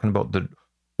keep talking about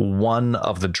one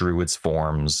of the druid's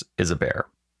forms is a bear,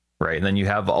 right? And then you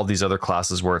have all these other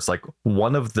classes where it's like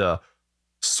one of the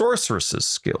sorceress's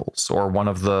skills or one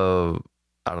of the,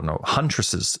 I don't know,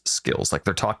 huntress's skills. Like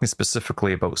they're talking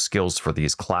specifically about skills for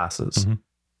these classes. Mm-hmm.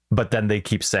 But then they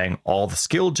keep saying all the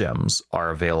skill gems are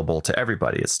available to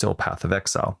everybody. It's still Path of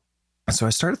Exile. And so I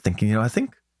started thinking, I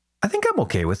think I'm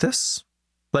okay with this.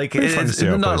 Like it's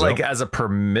not like as a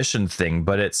permission thing,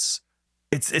 but it's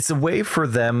a way for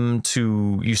them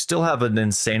to, you still have an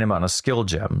insane amount of skill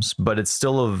gems, but it's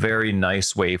still a very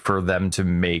nice way for them to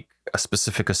make a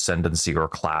specific ascendancy or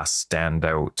class stand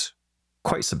out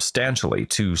quite substantially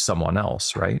to someone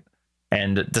else, right?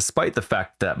 And despite the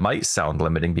fact that might sound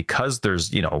limiting because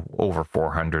there's, over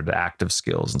 400 active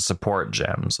skills and support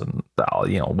gems and,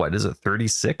 what is it,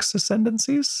 36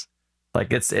 ascendancies?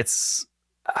 Like it's,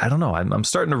 I don't know. I'm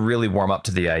starting to really warm up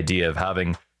to the idea of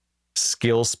having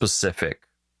skill specific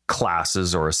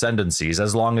classes or ascendancies,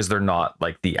 as long as they're not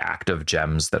like the active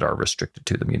gems that are restricted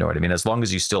to them. You know what I mean? As long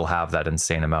as you still have that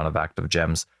insane amount of active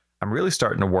gems, I'm really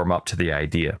starting to warm up to the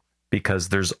idea. Because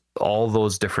there's all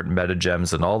those different meta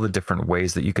gems and all the different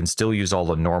ways that you can still use all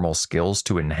the normal skills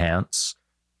to enhance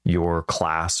your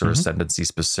class or ascendancy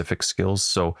specific skills.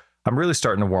 So I'm really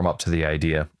starting to warm up to the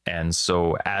idea. And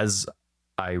so as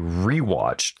I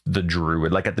rewatched the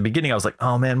Druid, like at the beginning, I was like,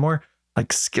 oh man, more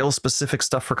like skill specific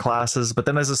stuff for classes. But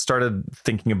then as I started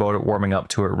thinking about it, warming up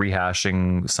to it,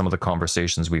 rehashing some of the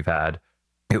conversations we've had,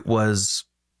 it was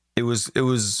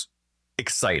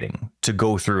exciting to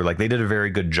go through. Like they did a very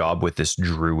good job with this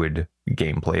Druid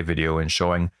gameplay video and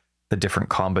showing the different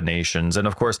combinations. And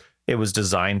of course, it was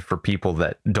designed for people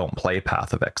that don't play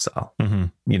Path of Exile. Mm-hmm.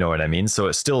 You know what I mean? So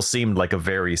it still seemed like a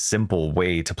very simple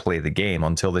way to play the game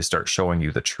until they start showing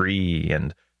you the tree.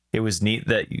 And it was neat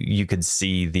that you could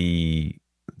see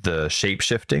the shape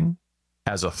shifting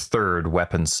as a third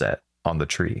weapon set on the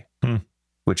tree,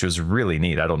 which was really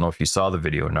neat. I don't know if you saw the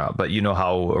video or not, but you know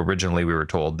how originally we were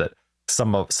told that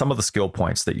some of the skill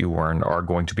points that you earn are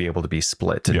going to be able to be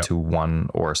split into one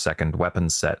or second weapon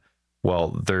set.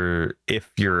 Well,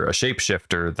 if you're a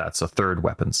shapeshifter, that's a third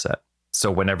weapon set. So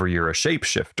whenever you're a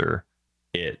shapeshifter,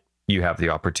 you have the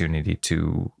opportunity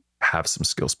to have some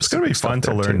skill specific. It's gonna be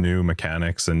fun to learn new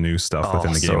mechanics and new stuff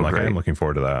within the game. Like I'm looking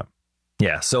forward to that.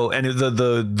 Yeah. So, and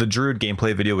the Druid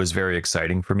gameplay video was very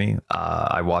exciting for me.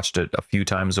 I watched it a few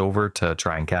times over to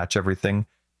try and catch everything.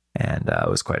 And it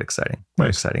was quite exciting.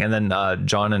 Exciting. And then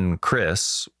John and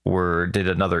Chris did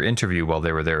another interview while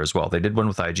they were there as well. They did one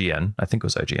with IGN. I think it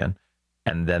was IGN.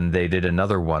 And then they did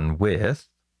another one with...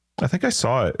 I think I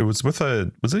saw it. It was with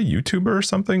was it a YouTuber or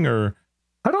something? Or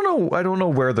I don't know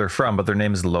where they're from, but their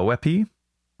name is Loepi.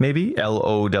 maybe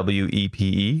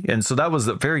Lowepe. And so that was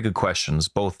very good questions,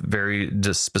 both very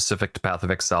just specific to Path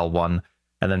of Exile 1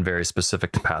 and then very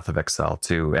specific to Path of Exile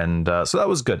 2. And so that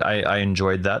was good. I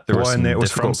enjoyed that. There and it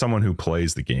was from someone who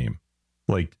plays the game.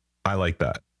 Like, I like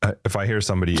that. If I hear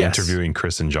somebody interviewing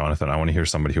Chris and Jonathan, I want to hear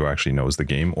somebody who actually knows the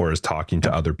game or is talking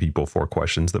to other people for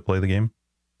questions that play the game.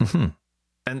 Mm-hmm.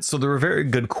 And so there were very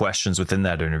good questions within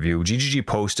that interview. GGG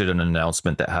posted an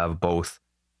announcement that have both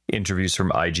interviews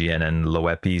from IGN and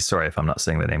Lowepe. Sorry if I'm not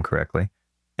saying the name correctly.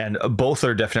 And both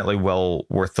are definitely well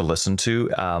worth the listen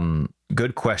to.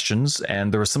 Good questions.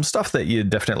 And there was some stuff that you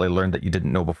definitely learned that you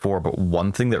didn't know before. But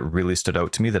one thing that really stood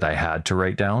out to me that I had to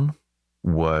write down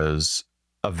was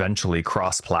eventually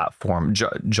cross-platform.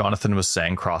 Jonathan was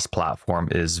saying cross-platform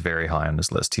is very high on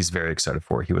his list. He's very excited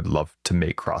for it. He would love to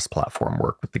make cross-platform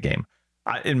work with the game.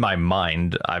 In my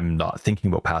mind, I'm not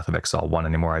thinking about Path of Exile 1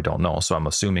 anymore. I don't know. So I'm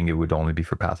assuming it would only be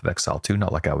for Path of Exile 2.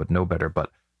 Not like I would know better,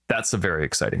 but that's a very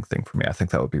exciting thing for me. I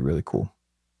think that would be really cool.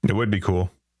 It would be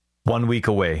cool. 1 week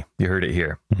away. You heard it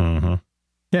here. Mm-hmm.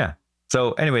 Yeah.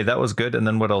 So anyway, that was good. And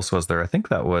then what else was there? I think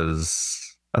that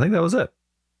was it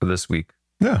for this week.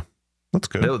 Yeah, that's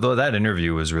good. Though that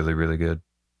interview was really, really good.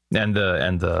 And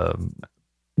the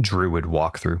Druid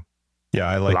walkthrough. Yeah,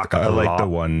 I like the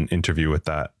one interview with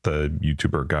the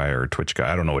YouTuber guy or Twitch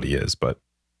guy. I don't know what he is, but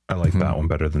I like that one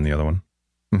better than the other one.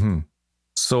 Mm-hmm.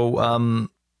 So,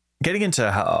 getting into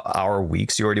our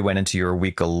weeks, you already went into your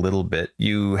week a little bit.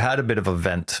 You had a bit of a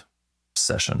vent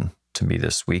session to me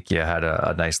this week. You had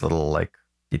a nice little,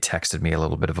 you texted me a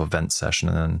little bit of a vent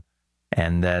session,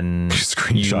 and then you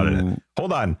screenshotted it.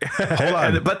 Hold on.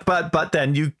 but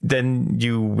then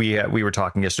we were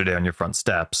talking yesterday on your front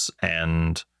steps,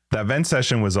 and that vent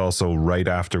session was also right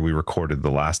after we recorded the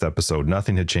last episode.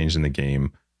 Nothing had changed in the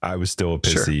game. I was still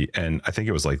pissy, and I think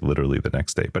it was literally the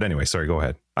next day. But anyway, sorry, go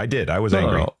ahead. I was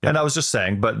angry. No. Yeah. And I was just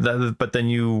saying, but then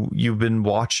you've been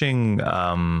watching.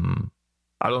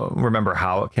 I don't remember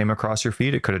how it came across your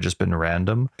feed. It could have just been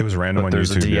random. It was random on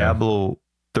YouTube.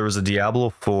 There was a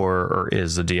Diablo 4, or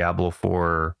is a Diablo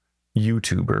 4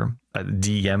 YouTuber.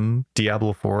 DM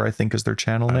Diablo 4, I think, is their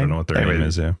channel name. I don't know what their name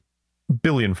is. Yeah.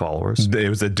 Billion followers. It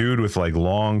was a dude with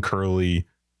long curly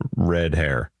red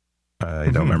hair. I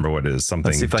don't remember what it is.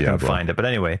 Something. Let's see if I can find it. But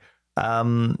anyway,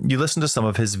 you listened to some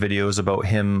of his videos about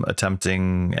him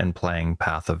attempting and playing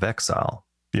Path of Exile.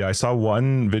 Yeah, I saw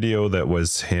one video that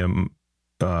was him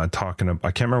talking about,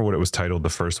 I can't remember what it was titled, the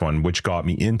first one, which got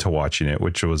me into watching it,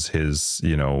 which was his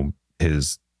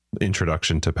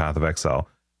introduction to Path of Exile.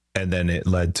 And then it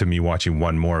led to me watching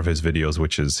one more of his videos,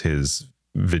 which is his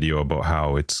video about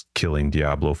how it's killing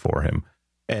Diablo for him.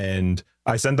 And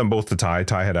I sent them both to Ty.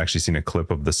 Ty had actually seen a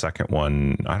clip of the second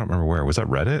one. I don't remember where. Was that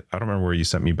Reddit? I don't remember where you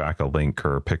sent me back a link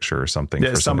or a picture or something.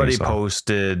 Yeah, somebody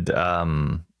posted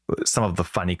some of the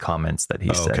funny comments that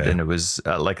he said, and it was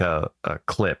like a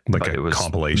clip, like a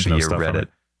compilation of stuff. Reddit.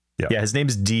 Yeah, his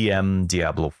name's DM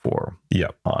Diablo 4. Yeah,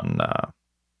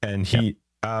 and he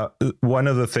one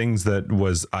of the things that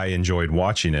was I enjoyed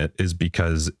watching it is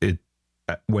because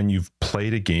when you've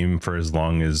played a game for as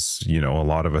long as a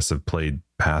lot of us have played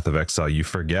Path of Exile, you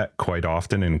forget quite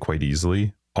often and quite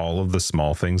easily all of the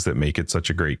small things that make it such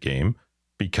a great game,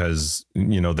 because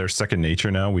they're second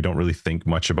nature now. We don't really think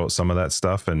much about some of that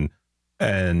stuff, and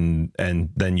then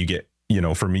you get,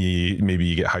 for me, maybe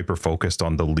you get hyper focused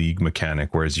on the league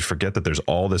mechanic, whereas you forget that there's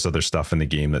all this other stuff in the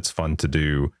game that's fun to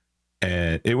do.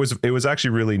 And it was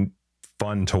actually really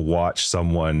fun to watch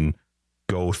someone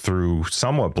go through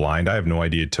somewhat blind. I have no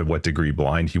idea to what degree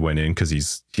blind he went in,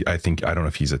 because I don't know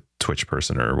if he's a Twitch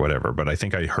person or whatever, but I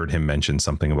think I heard him mention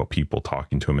something about people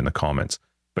talking to him in the comments.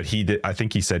 But I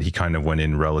think he said he kind of went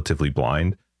in relatively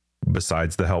blind,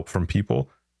 besides the help from people.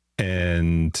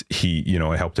 And he,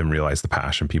 it helped him realize the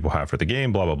passion people have for the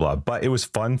game, blah, blah, blah. But it was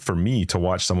fun for me to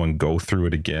watch someone go through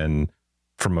it again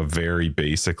from a very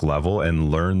basic level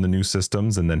and learn the new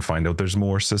systems, and then find out there's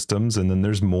more systems, and then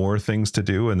there's more things to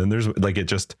do, and then there's it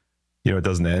just it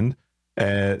doesn't end.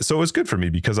 So it was good for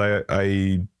me, because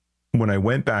I when I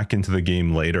went back into the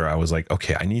game later, I was like,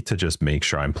 okay, I need to just make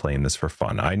sure I'm playing this for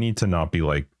fun. I need to not be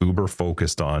uber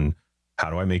focused on how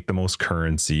do I make the most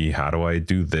currency, how do I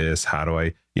do this, how do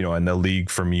I and the league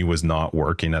for me was not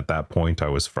working at that point. I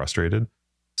was frustrated.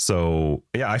 So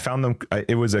yeah, I found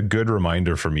it was a good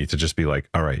reminder for me to just be like,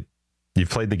 all right, you've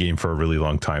played the game for a really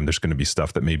long time. There's going to be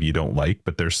stuff that maybe you don't like,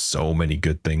 but there's so many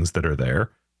good things that are there.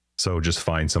 So just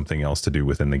find something else to do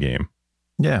within the game.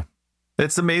 Yeah.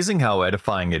 It's amazing how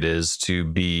edifying it is to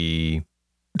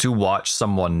to watch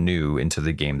someone new into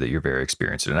the game that you're very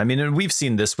experienced in. I mean, and we've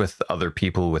seen this with other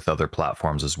people with other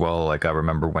platforms as well. Like I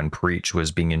remember when Preach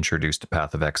was being introduced to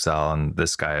Path of Exile, and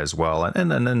this guy as well,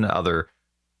 and then other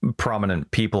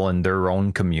prominent people in their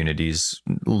own communities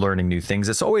learning new things.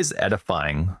 It's always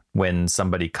edifying when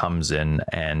somebody comes in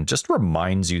and just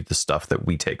reminds you the stuff that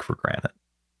we take for granted.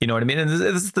 You know what I mean? And this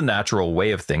is the natural way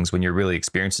of things. When you're really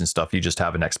experiencing stuff, you just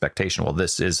have an expectation. Well,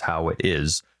 this is how it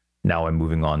is. Now I'm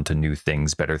moving on to new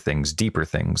things, better things, deeper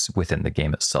things within the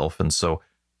game itself. And so,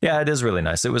 yeah, it is really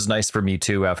nice. It was nice for me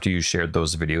too after you shared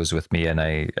those videos with me and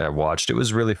I watched. It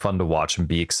was really fun to watch and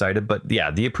be excited. But yeah,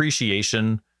 the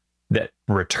appreciation that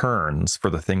returns for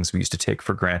the things we used to take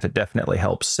for granted definitely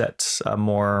helps set a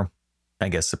more, I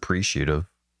guess,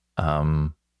 appreciative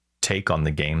take on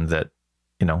the game that,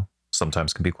 you know,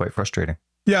 sometimes can be quite frustrating.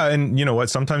 Yeah, and you know what?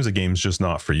 Sometimes the game's just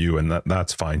not for you, and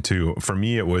that's fine too. For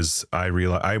me, it was, I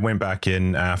realized I went back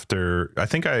in after, I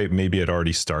think I maybe had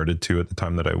already started to at the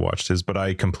time that I watched his, but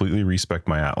I completely respect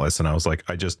my Atlas, and I was like,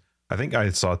 I think I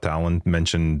saw Talon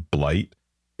mention Blight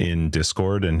in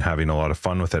Discord and having a lot of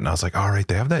fun with it, and I was like, all right,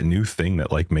 they have that new thing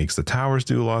that like makes the towers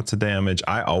do lots of damage.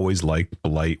 I always liked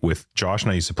Blight. With Josh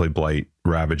and I used to play Blight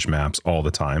Ravage maps all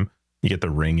the time. You get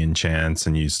the ring enchants,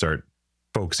 and you start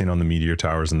focusing on the meteor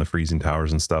towers and the freezing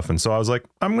towers and stuff. And so I was like,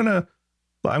 I'm gonna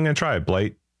try it.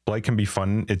 Blight can be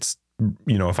fun. It's,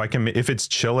 you know, if it's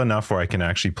chill enough where I can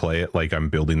actually play it like I'm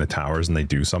building the towers and they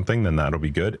do something, then that'll be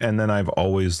good. And then I've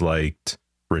always liked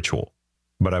Ritual,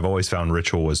 but I've always found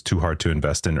Ritual was too hard to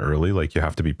invest in early. Like you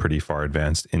have to be pretty far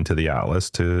advanced into the Atlas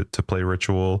to play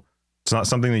Ritual. It's not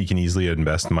something that you can easily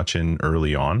invest much in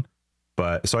early on.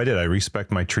 But so I did. I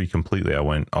respect my tree completely. I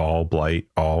went all Blight,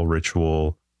 all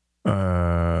Ritual.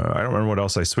 I don't remember what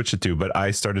else I switched it to, but I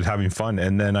started having fun,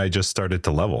 and then I just started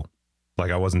to level.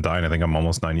 Like I wasn't dying. I think I'm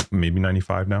almost 90, maybe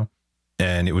 95 now,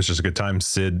 and it was just a good time.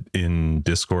 Sid in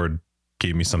Discord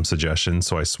gave me some suggestions,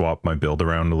 so I swapped my build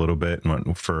around a little bit and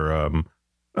went for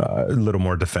a little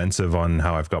more defensive on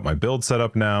how I've got my build set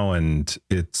up now. And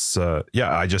it's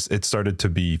it started to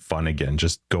be fun again,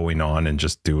 just going on and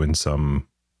just doing some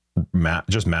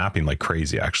mapping like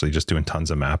crazy. Actually, just doing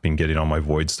tons of mapping, getting all my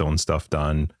Voidstone stuff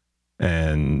done,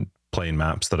 and playing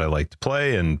maps that I like to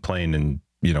play, and playing in,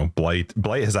 you know, Blight.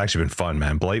 Blight has actually been fun,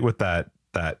 man. Blight with that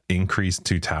increase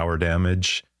to tower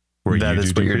damage. Where that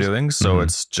is what you're doing. So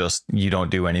it's just, you don't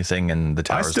do anything and the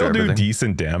towers. I still do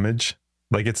decent damage.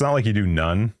 Like it's not like you do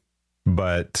none,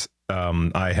 but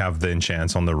I have the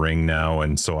enchants on the ring now,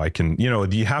 and so I can, you know,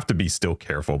 you have to be still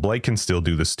careful. Blight can still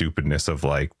do the stupidness of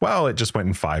like, well, it just went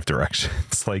in 5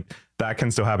 directions. Like that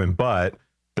can still happen, but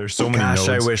there's so many nodes.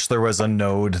 I wish there was a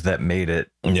node that made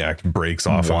it. Yeah, it breaks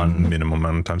off on minimum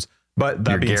amount of times. But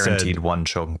that being guaranteed said, one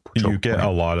choke you get a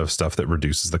lot of stuff that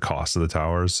reduces the cost of the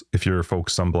towers if you're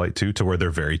focused on Blight too, to where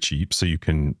they're very cheap, so you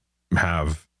can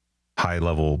have high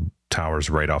level towers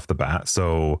right off the bat.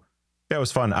 So yeah, it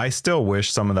was fun. I still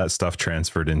wish some of that stuff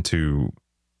transferred into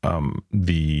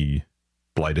the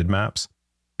Blighted maps,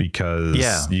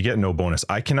 because you get no bonus.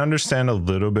 I can understand a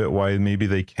little bit why maybe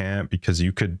they can't, because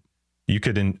you could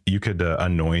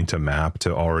anoint a map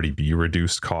to already be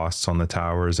reduced costs on the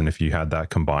towers, and if you had that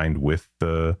combined with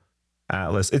the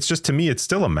Atlas, it's just, to me, it's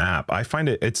still a map. I find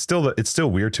it's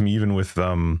still weird to me, even with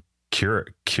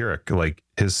Kirik, like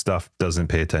his stuff doesn't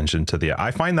pay attention to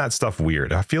I find that stuff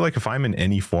weird. I feel like if I'm in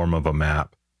any form of a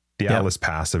map, the Atlas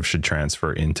passive should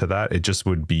transfer into that. It just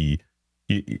would be,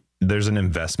 there's an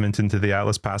investment into the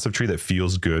Atlas passive tree that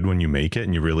feels good when you make it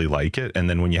and you really like it, and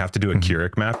then when you have to do a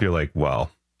Kirik map, you're like,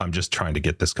 well, I'm just trying to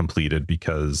get this completed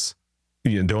because,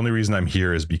 you know, the only reason I'm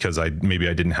here is because I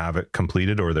didn't have it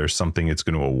completed, or there's something it's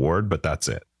going to award, but that's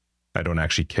it. I don't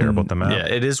actually care about the map. Yeah,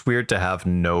 it is weird to have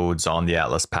nodes on the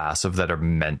Atlas passive that are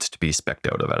meant to be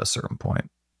specced out of at a certain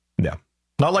point. Yeah.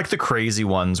 Not like the crazy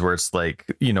ones where it's like,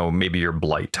 you know, maybe your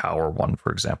Blight Tower one,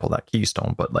 for example, that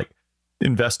Keystone, but like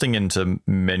investing into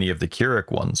many of the Kirik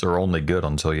ones are only good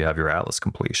until you have your Atlas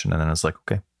completion. And then it's like,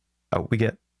 okay, out we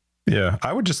get. Yeah,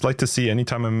 I would just like to see,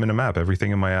 anytime I'm in a map,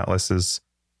 everything in my Atlas is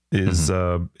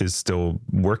still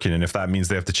working. And if that means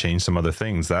they have to change some other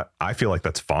things, that I feel like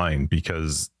that's fine,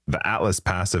 because the Atlas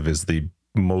passive is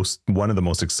one of the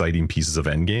most exciting pieces of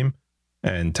endgame,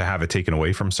 and to have it taken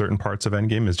away from certain parts of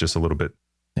endgame is just a little bit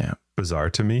bizarre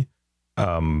to me.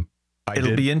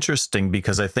 It'll be interesting,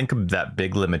 because I think that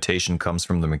big limitation comes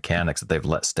from the mechanics that they've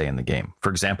let stay in the game.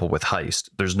 For example, with Heist,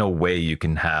 there's no way you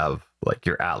can have like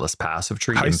your Atlas passive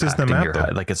tree Heist is the map, your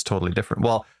like it's totally different.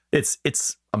 Well, it's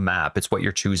a map. It's what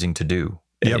you're choosing to do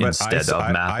instead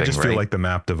of mapping. I just feel like the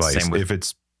map device, if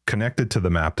it's connected to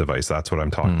the map device, that's what I'm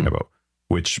talking about,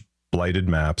 which blighted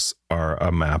maps are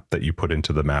a map that you put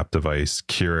into the map device.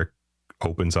 Keurig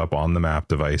opens up on the map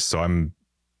device. So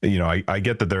I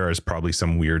get that there is probably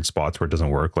some weird spots where it doesn't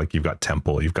work. Like you've got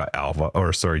Temple, you've got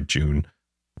June,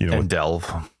 and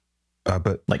Delve.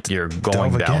 But like you're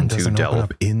going Delve down again to doesn't Delve open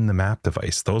up in the map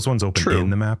device. Those ones open in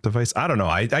the map device. I don't know.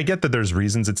 I get that there's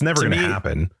reasons. It's never going to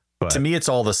happen. But to me, it's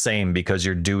all the same because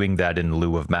you're doing that in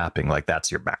lieu of mapping. Like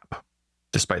that's your map,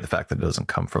 despite the fact that it doesn't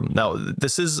come from. Now,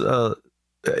 this is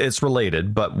it's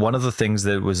related, but one of the things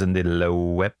that was in the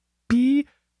Loepi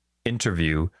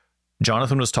interview,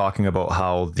 Jonathan was talking about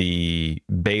how the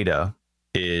beta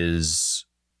is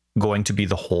going to be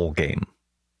the whole game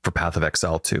for Path of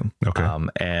Exile 2. Okay.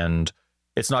 And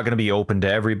it's not going to be open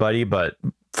to everybody, but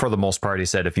for the most part, he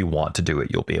said if you want to do it,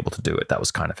 you'll be able to do it. That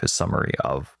was kind of his summary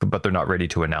but they're not ready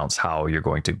to announce how you're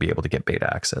going to be able to get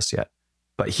beta access yet.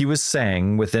 But he was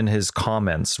saying within his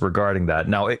comments regarding that,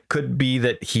 now it could be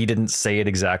that he didn't say it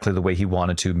exactly the way he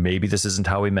wanted to. Maybe this isn't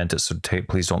how he meant it. So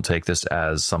please don't take this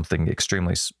as something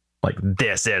extremely like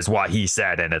this is what he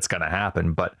said and it's going to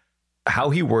happen. But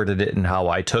how he worded it and how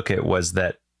I took it was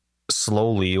that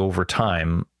slowly over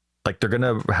time, like they're going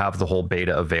to have the whole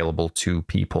beta available to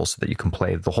people so that you can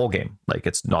play the whole game. Like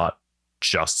it's not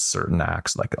just certain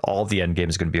acts, like all the end game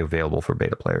is going to be available for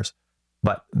beta players,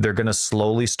 but they're going to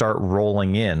slowly start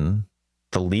rolling in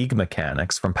the League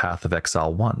mechanics from Path of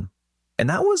Exile 1. And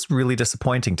that was really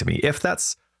disappointing to me. If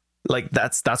that's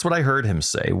what I heard him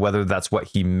say, whether that's what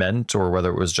he meant or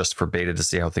whether it was just for beta to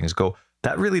see how things go.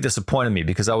 That really disappointed me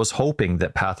because I was hoping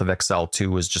that Path of Exile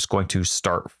 2 was just going to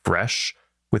start fresh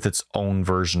with its own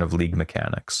version of League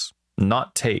mechanics,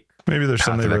 not take maybe there's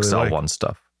Path something of Exile really 1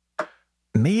 stuff.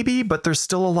 Maybe, but there's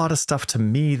still a lot of stuff to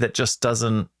me that just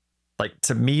doesn't like.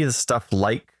 To me, the stuff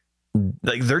like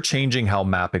they're changing how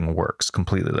mapping works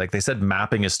completely. Like they said,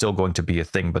 mapping is still going to be a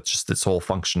thing, but just its whole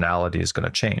functionality is going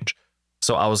to change.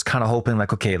 So I was kind of hoping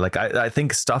like, okay, like I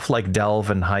think stuff like Delve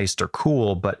and Heist are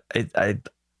cool, but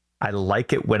I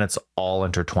like it when it's all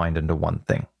intertwined into one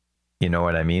thing. You know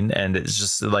what I mean? And it's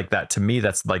just like that to me,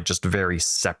 that's like just very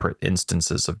separate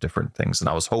instances of different things. And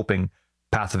I was hoping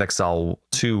Path of Exile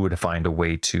 2 would find a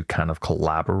way to kind of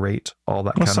collaborate all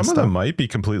that kind of stuff. Some of them might be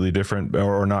completely different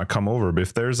or not come over. But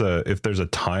if there's a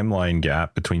timeline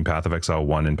gap between Path of Exile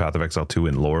 1 and Path of Exile 2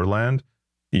 in Loreland,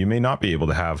 you may not be able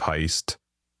to have Heist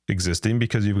existing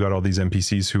because you've got all these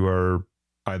NPCs who are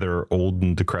either old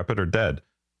and decrepit or dead.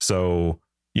 So,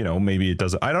 maybe it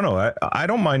doesn't. I don't know. I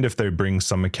don't mind if they bring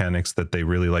some mechanics that they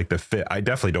really like that fit. I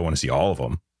definitely don't want to see all of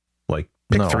them. Like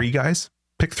pick 3 guys.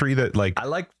 Pick 3 that like I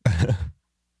like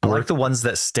the ones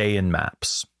that stay in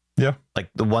maps. Yeah. Like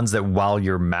the ones that while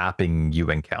you're mapping, you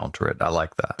encounter it. I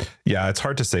like that. Yeah, it's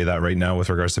hard to say that right now with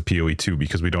regards to PoE 2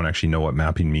 because we don't actually know what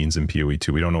mapping means in PoE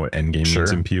 2. We don't know what endgame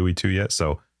means in PoE 2 yet.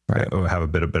 So I have a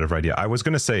bit of idea. I was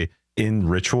going to say in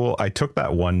Ritual, I took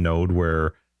that one node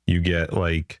where you get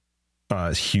like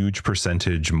a huge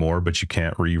percentage more, but you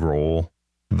can't re-roll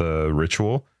the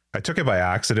Ritual. I took it by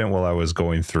accident while I was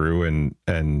going through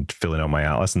and filling out my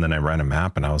atlas. And then I ran a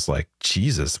map and I was like,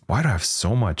 Jesus, why do I have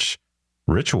so much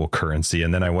Ritual currency?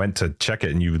 And then I went to check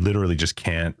it and you literally just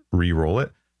can't re-roll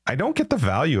it. I don't get the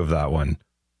value of that one.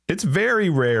 It's very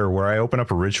rare where I open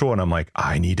up a Ritual and I'm like,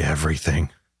 I need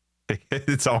everything.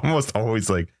 It's almost always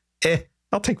like,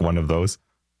 I'll take one of those.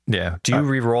 Yeah. Do you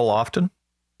re-roll often?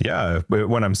 Yeah,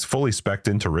 when I'm fully spec'd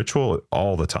into Ritual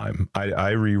all the time, I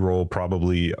re-roll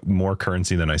probably more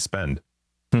currency than I spend.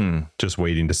 Just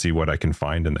waiting to see what I can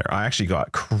find in there. I actually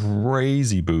got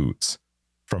crazy boots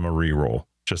from a re-roll.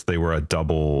 Just they were a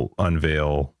double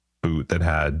unveil boot that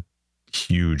had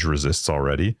huge resists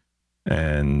already.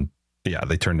 And yeah,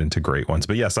 they turned into great ones.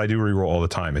 But yes, I do re-roll all the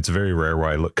time. It's very rare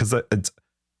where I look because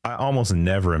I almost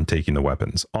never am taking the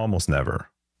weapons. Almost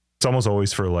never. It's almost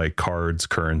always for like cards,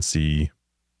 currency,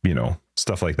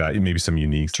 stuff like that. Maybe some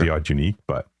uniques, the odd unique,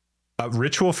 but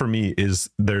Ritual for me is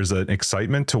there's an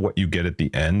excitement to what you get at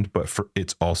the end, but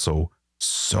it's also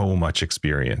so much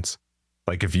experience.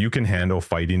 Like if you can handle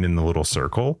fighting in the little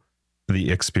circle,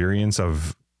 the experience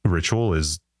of Ritual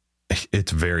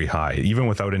it's very high, even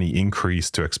without any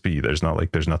increase to XP.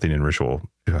 There's nothing in Ritual.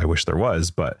 I wish there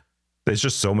was, but there's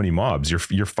just so many mobs.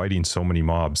 You're fighting so many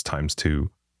mobs times 2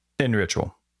 in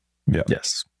Ritual. Yeah.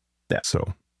 Yes. Yeah.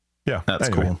 So yeah, that's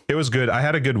cool. It was good. I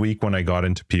had a good week when I got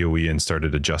into PoE and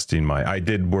started adjusting I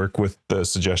did work with the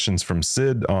suggestions from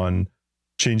Sid on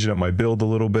changing up my build a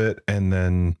little bit. And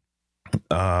then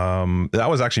that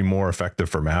was actually more effective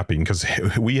for mapping because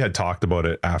we had talked about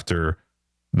it after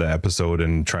the episode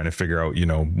and trying to figure out,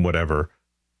 whatever,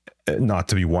 not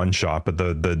to be one shot, but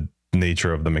the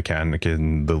nature of the mechanic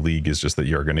in the league is just that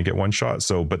you're going to get one shot.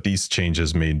 So, but these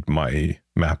changes made my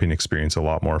mapping experience a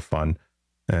lot more fun.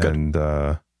 And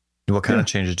what kind of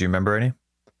changes do you remember any?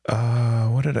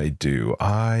 What did I do?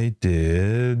 I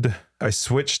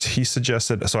switched. He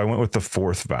suggested, so I went with the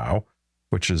fourth vow,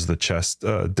 which is the chest,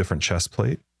 different chest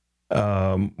plate,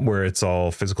 where it's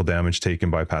all physical damage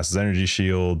taken, bypasses energy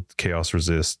shield, chaos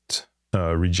resist,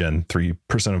 regen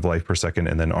 3% of life per second,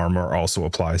 and then armor also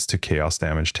applies to chaos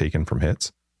damage taken from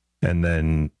hits. And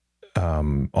then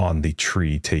on the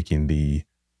tree, taking the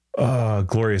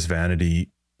glorious vanity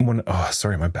one. Oh,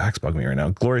 sorry, my back's bugging me right now.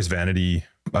 Glorious vanity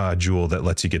jewel that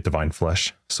lets you get divine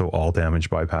flesh. So all damage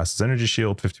bypasses energy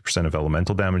shield, 50% of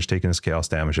elemental damage taken as chaos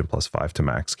damage, and +5 to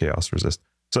max chaos resist.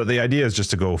 So the idea is just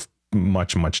to go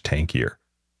much tankier,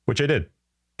 which I did,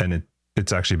 and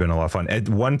it's actually been a lot of fun. And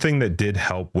one thing that did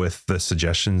help with the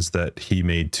suggestions that he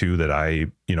made too, that I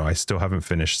still haven't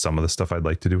finished some of the stuff I'd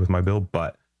like to do with my build,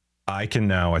 but I can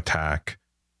now attack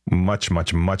much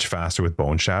faster with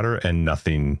Bone Shatter, and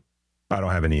I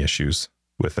don't have any issues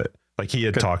with it. Like he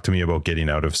had talked to me about getting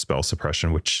out of spell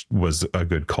suppression, which was a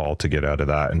good call to get out of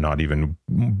that,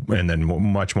 and then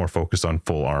much more focused on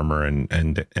full armor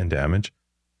and damage.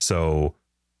 So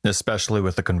especially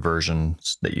with the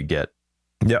conversions that you get.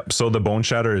 Yep. So the Bone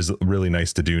Shatter is really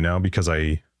nice to do now because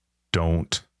I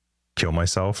don't kill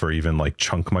myself or even like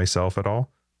chunk myself at all.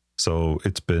 So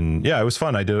it's been, it was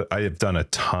fun. I have done a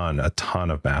ton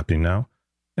of mapping now.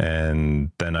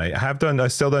 And then I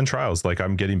still done trials. Like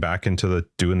I'm getting back into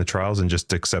doing the trials and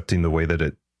just accepting the way that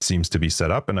it seems to be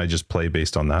set up. And I just play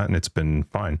based on that. And it's been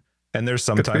fine. And there's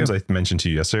sometimes I mentioned to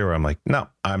you yesterday where I'm like, no,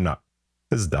 I'm not.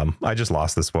 This is dumb. I just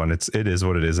lost this one. It is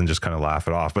what it is, and just kind of laugh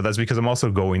it off. But that's because I'm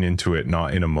also going into it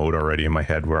not in a mode already in my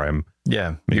head where I'm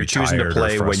you're choosing to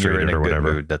play when you're in a good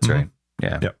mood. That's right.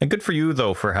 Yeah. And good for you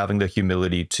though for having the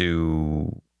humility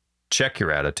to check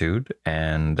your attitude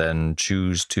and then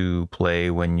choose to play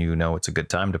when you know it's a good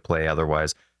time to play.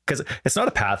 Otherwise, because it's not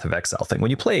a Path of Exile thing. When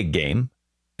you play a game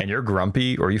and you're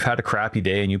grumpy or you've had a crappy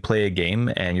day and you play a game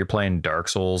and you're playing Dark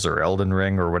Souls or Elden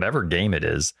Ring or whatever game it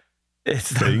is,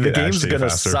 the game's gonna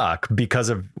suck because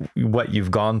of what you've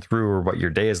gone through or what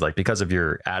your day is like, because of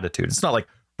your attitude. It's not like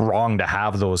wrong to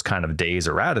have those kind of days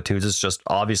or attitudes. It's just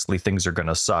obviously things are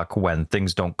gonna suck when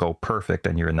things don't go perfect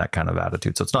and you're in that kind of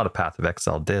attitude. So it's not a Path of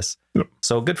Exile diss. Yep.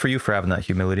 So good for you for having that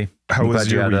humility. How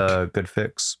was your week? You had a good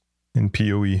fix in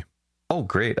PoE? Oh,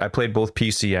 great. I played both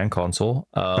PC and console.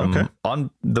 On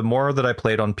the more that I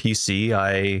played on PC,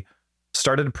 I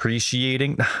started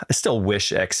appreciating. I still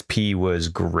wish XP was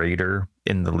greater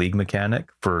in the league mechanic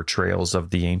for Trails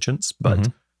of the Ancients, but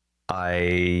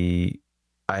I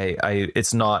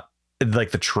it's not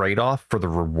like the trade-off for the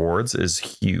rewards is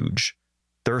huge.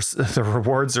 The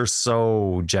rewards are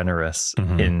so generous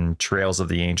in Trails of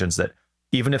the Ancients that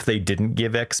even if they didn't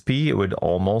give XP, it would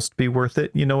almost be worth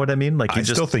it. You know what I mean? Like I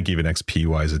still think even XP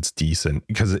wise, it's decent,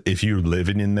 because if you're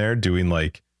living in there doing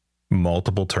like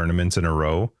multiple tournaments in a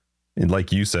row, and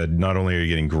like you said, not only are you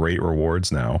getting great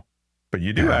rewards now, but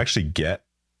you do actually get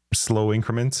slow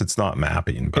increments. It's not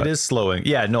mapping, but it is slowing.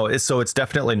 Yeah, no, it's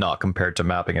definitely not compared to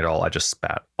mapping at all. I just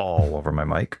spat all over my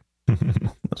mic.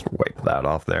 Let's wipe that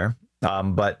off there.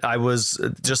 But I was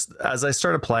just, as I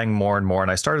started playing more and more and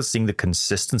I started seeing the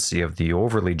consistency of the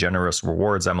overly generous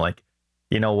rewards, I'm like,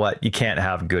 you know what? You can't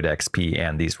have good XP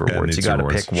and these rewards. You got to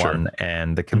pick one.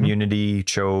 And the community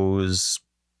chose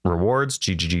rewards.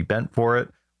 GGG bent for it,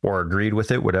 or agreed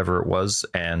with it, whatever it was.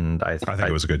 And I think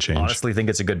it was a good change. Honestly think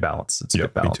it's a good balance. It's a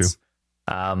good balance. Me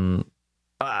too.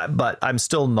 But I'm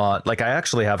still not, like, I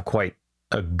actually have quite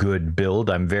a good build.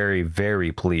 I'm very,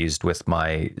 very pleased with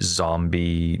my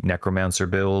zombie necromancer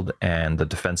build and the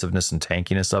defensiveness and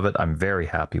tankiness of it. I'm very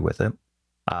happy with it.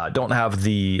 Don't have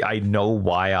I know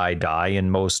why I die in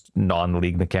most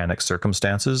non-league mechanic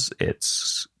circumstances.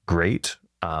 It's great.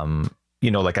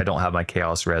 Like I don't have my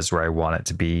chaos res where I want it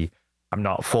to be. I'm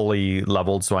not fully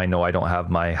leveled, so I know I don't have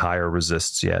my higher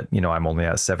resists yet. I'm only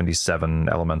at 77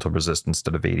 elemental resist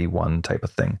instead of 81 type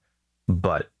of thing.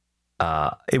 But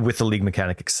with the league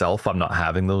mechanic itself, I'm not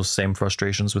having those same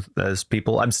frustrations as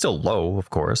people. I'm still low, of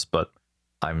course, but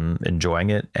I'm enjoying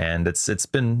it, and it's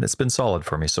been solid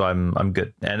for me. So I'm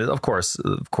good. And of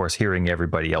course, hearing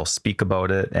everybody else speak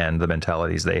about it and the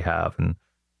mentalities they have and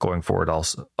going forward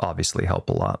also obviously help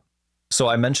a lot. So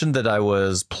I mentioned that I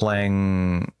was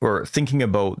playing or thinking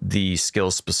about the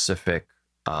skill-specific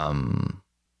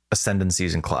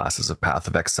ascendancies and classes of Path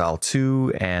of Exile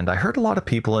 2, and I heard a lot of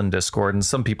people in Discord, and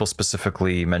some people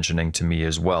specifically mentioning to me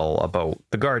as well about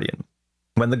the Guardian.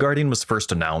 When the Guardian was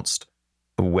first announced,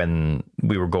 when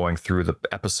we were going through the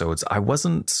episodes, I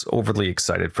wasn't overly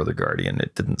excited for the Guardian.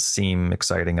 It didn't seem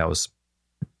exciting.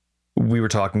 We were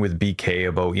talking with BK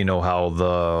about, how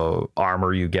the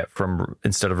armor you get from,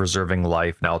 instead of reserving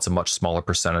life, now it's a much smaller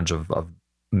percentage of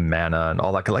mana and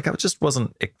all that. Like, I just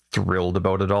wasn't thrilled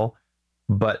about it all.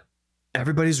 But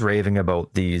everybody's raving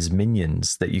about these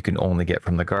minions that you can only get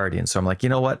from the Guardian. So I'm like, you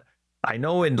know what? I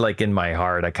know in my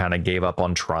heart, I kind of gave up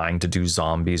on trying to do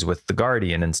zombies with the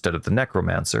Guardian instead of the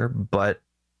Necromancer, but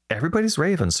everybody's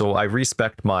raving. So I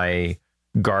respect my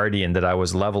Guardian that I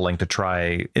was leveling to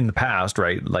try in the past,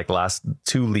 right? Like last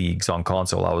 2 leagues on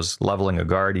console, I was leveling a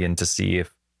Guardian to see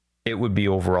if it would be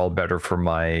overall better for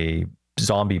my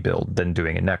zombie build than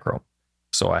doing a Necro.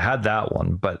 So I had that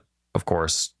one, but of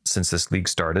course, since this league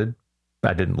started,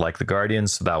 I didn't like the Guardian,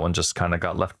 so that one just kind of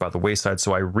got left by the wayside.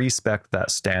 So I respect that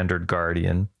standard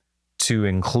Guardian to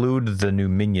include the new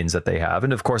minions that they have.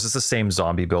 And of course, it's the same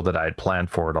zombie build that I had planned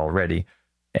for it already.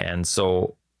 And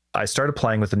so I started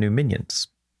playing with the new minions,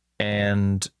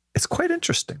 and it's quite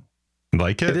interesting.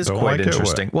 Like it? It is Don't quite like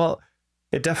interesting. Well,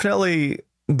 it definitely,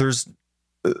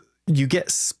 you get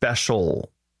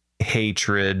special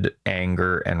hatred,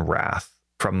 anger, and wrath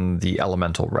from the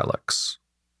elemental relics.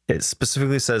 It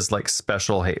specifically says like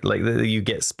special hate, like you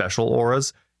get special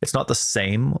auras. It's not the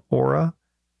same aura,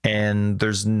 and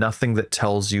there's nothing that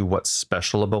tells you what's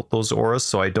special about those auras.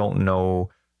 So I don't know.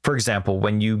 For example,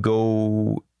 when you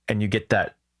go and you get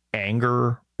that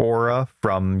anger aura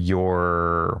from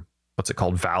your, what's it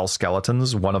called, Val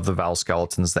Skeletons, one of the Val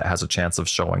Skeletons that has a chance of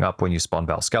showing up when you spawn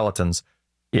Val Skeletons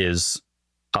is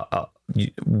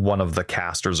one of the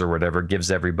casters or whatever gives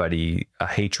everybody a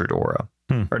hatred aura.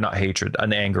 Or not hatred,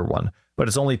 an anger one, but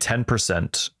it's only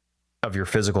 10% of your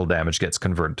physical damage gets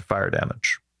converted to fire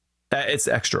damage. It's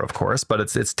extra, of course, but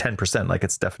it's 10%. Like,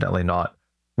 it's definitely not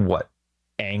what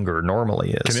anger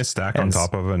normally is. Can it stack on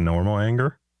top of a normal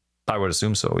anger? I would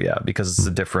assume so, yeah, because it's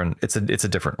a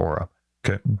different aura.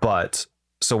 Okay. But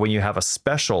so when you have a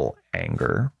special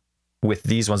anger with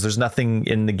these ones, there's nothing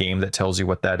in the game that tells you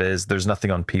what that is. There's nothing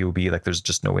on POB, like there's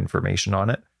just no information on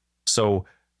it. So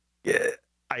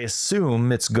I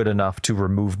assume it's good enough to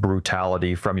remove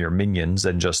brutality from your minions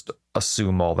and just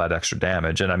assume all that extra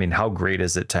damage. And I mean, how great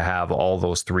is it to have all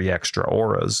those 3 extra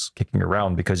auras kicking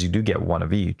around, because you do get 1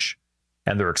 of each,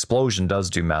 and their explosion does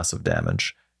do massive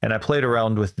damage. And I played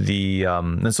around with the,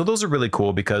 and so those are really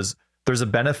cool because there's a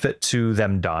benefit to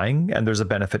them dying and there's a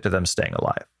benefit to them staying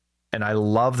alive. And I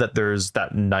love that there's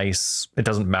that nice, it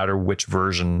doesn't matter which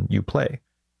version you play.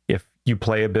 If you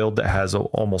play a build that has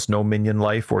almost no minion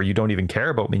life, or you don't even care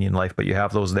about minion life, but you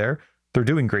have those there, they're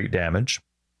doing great damage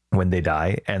when they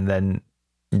die. And then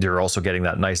you're also getting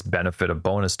that nice benefit of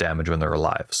bonus damage when they're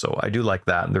alive. So I do like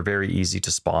that. And they're very easy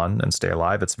to spawn and stay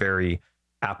alive. It's very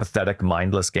apathetic,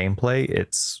 mindless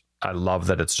gameplay. I love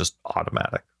that it's just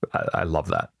automatic. I love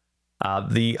that.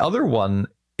 The other one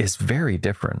is very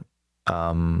different.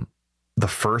 The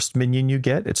first minion you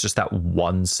get, it's just that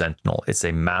one sentinel. It's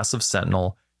a massive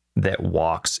sentinel that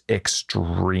walks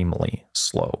extremely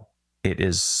slow. It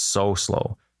is so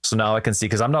slow. So now I can see,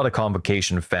 because I'm not a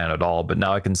Convocation fan at all, but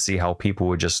now I can see how people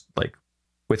would just, like,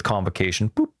 with Convocation,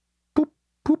 boop, boop,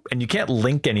 boop, and you can't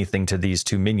link anything to these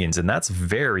 2 minions, and that's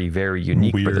very, very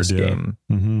unique for this game.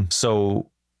 Mm-hmm. So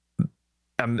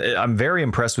I'm very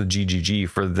impressed with GGG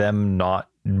for them not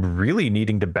really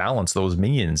needing to balance those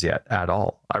minions yet at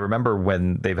all. I remember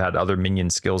when they've had other minion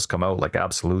skills come out, like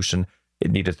Absolution, it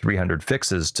needed 300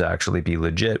 fixes to actually be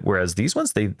legit. Whereas these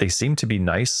ones, they seem to be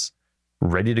nice,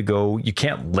 ready to go. You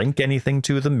can't link anything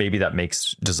to them. Maybe that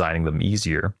makes designing them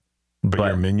easier. But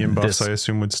your minion buffs, I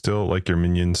assume, would still, like your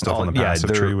minion stuff on the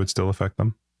passive tree would still affect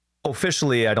them?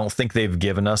 Officially, I don't think they've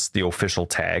given us the official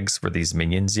tags for these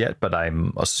minions yet, but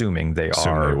I'm assuming they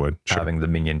are having the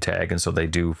minion tag. And so they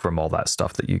do from all that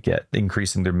stuff that you get,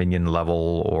 increasing their minion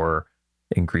level or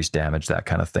increased damage, that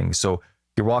kind of thing. So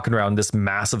you're walking around, this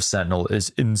massive sentinel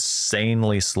is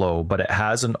insanely slow, but it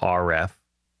has an RF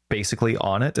basically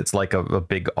on it. It's like a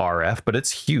big RF, but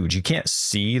it's huge. You can't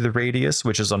see the radius,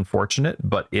 which is unfortunate,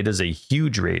 but it is a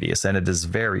huge radius and it is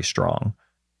very strong.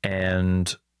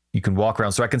 And you can walk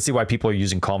around. So I can see why people are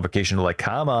using Convocation to, like,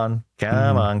 come on.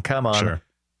 Sure.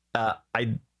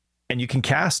 And you can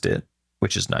cast it,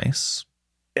 which is nice.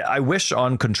 I wish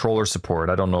on controller support,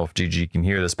 I don't know if GG can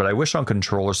hear this, but I wish on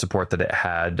controller support that it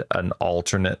had an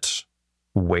alternate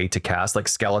way to cast. Like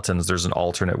Skeletons, there's an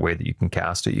alternate way that you can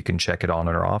cast it. You can check it on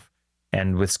or off.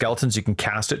 And with Skeletons, you can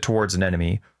cast it towards an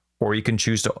enemy, or you can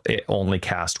choose to only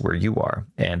cast where you are.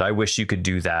 And I wish you could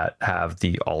do that, have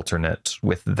the alternate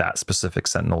with that specific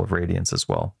Sentinel of Radiance as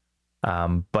well.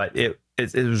 But it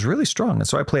was really strong. And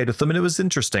so I played with them and it was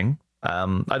interesting.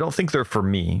 I don't think they're for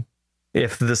me.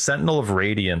 If the Sentinel of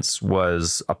Radiance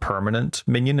was a permanent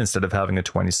minion instead of having a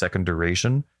 20-second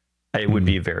duration, it would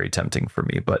be very tempting for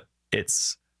me. But it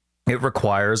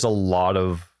requires a lot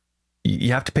of,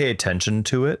 you have to pay attention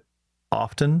to it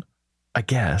often, I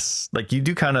guess. Like you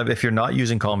do kind of, if you're not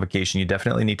using Convocation, you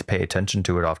definitely need to pay attention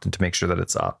to it often to make sure that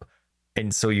it's up.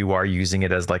 And so you are using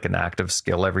it as like an active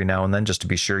skill every now and then, just to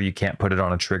be sure. You can't put it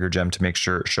on a trigger gem to make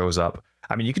sure it shows up.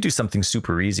 I mean, you could do something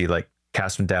super easy like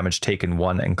cast when damage taken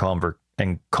 1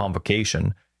 and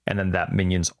Convocation, and then that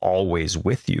minion's always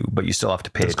with you, but you still have to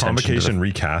pay attention. Does Convocation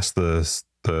recast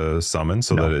the summon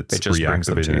so that it's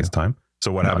reactivating its time?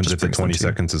 So what happens if the 20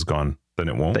 seconds is gone? Then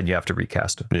it won't? Then you have to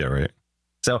recast it. Yeah, right.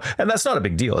 So, and that's not a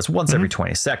big deal. It's once every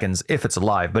 20 seconds if it's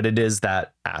alive, but it is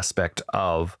that aspect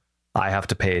of I have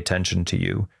to pay attention to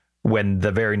you. When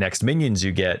the very next minions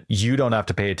you get, you don't have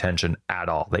to pay attention at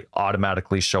all. They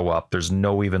automatically show up. There's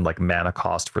no even like mana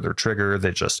cost for their trigger.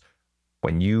 They just,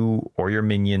 when you or your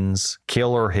minions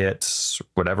kill or hit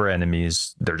whatever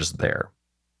enemies, they're just there.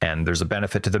 And there's a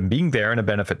benefit to them being there and a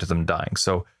benefit to them dying.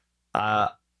 So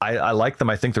I like them.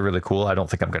 I think they're really cool. I don't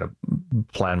think I'm going to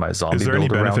plan my zombie build around it.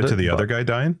 Is there any benefit to the other guy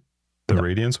dying? The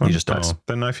Radiance one? He just dies.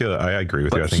 Then I feel I agree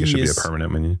with you. I think it should be a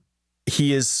permanent minion.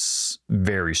 He is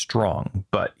very strong,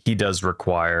 but he does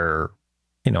require,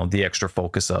 the extra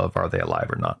focus of are they alive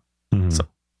or not.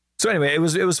 So anyway, it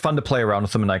was fun to play around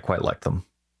with them, and I quite liked them.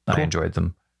 Cool. I enjoyed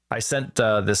them. I sent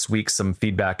this week some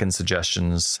feedback and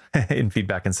suggestions. In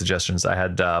feedback and suggestions, I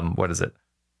had what is it?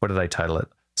 What did I title it?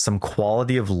 Some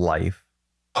quality of life,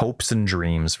 hopes and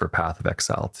dreams for Path of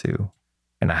Exile 2,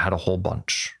 and I had a whole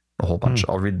bunch.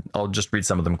 I'll just read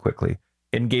some of them quickly.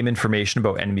 In-game information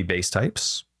about enemy base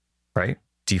types. Right?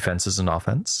 Defenses and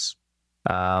offense.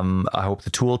 I hope the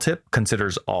tooltip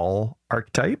considers all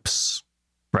archetypes,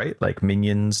 right? Like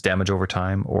minions, damage over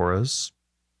time, auras.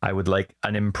 I would like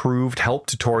an improved help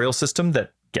tutorial system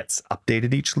that gets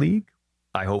updated each league.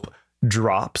 I hope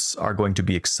drops are going to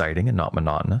be exciting and not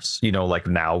monotonous. Like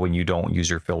now when you don't use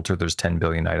your filter, there's 10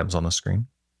 billion items on the screen.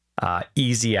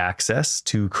 Easy access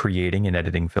to creating and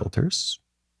editing filters.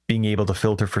 Being able to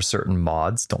filter for certain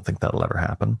mods. Don't think that'll ever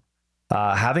happen.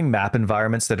 Having map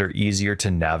environments that are easier to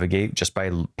navigate just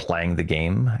by playing the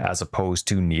game, as opposed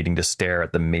to needing to stare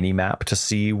at the mini map to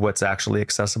see what's actually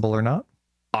accessible or not.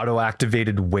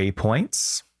 Auto-activated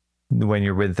waypoints when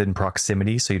you're within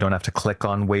proximity, so you don't have to click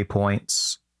on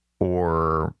waypoints,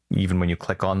 or even when you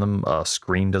click on them, a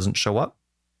screen doesn't show up.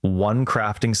 One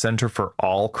crafting center for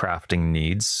all crafting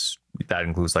needs. That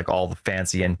includes like all the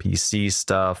fancy NPC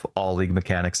stuff, all league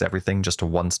mechanics, everything, just a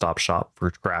one-stop shop for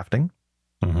crafting.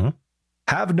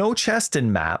 Have no chest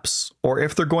in maps, or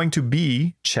if they're going to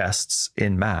be chests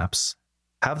in maps,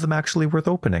 have them actually worth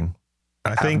opening.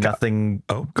 I think nothing.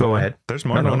 Go ahead. There's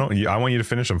more. No. I want you to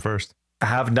finish them first.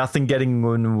 Have nothing getting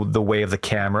in the way of the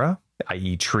camera,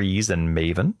 i.e., trees and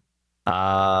Maven.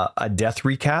 A death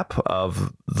recap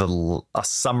of a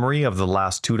summary of the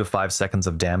last 2 to 5 seconds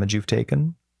of damage you've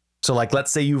taken. So, like,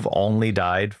 let's say you've only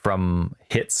died from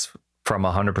hits from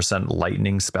 100%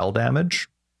 lightning spell damage.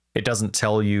 It doesn't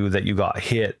tell you that you got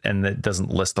hit, and it doesn't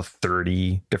list the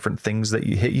 30 different things that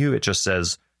you hit you. It just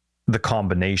says the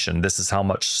combination. This is how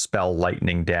much spell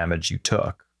lightning damage you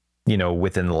took,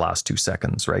 within the last 2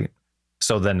 seconds, right?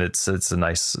 So then it's a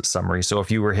nice summary. So if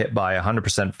you were hit by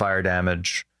 100% fire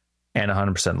damage and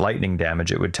 100% lightning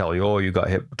damage, it would tell you, you got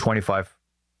hit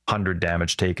 2,500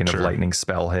 damage taken of lightning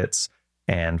spell hits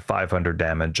and 500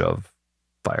 damage of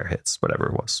fire hits, whatever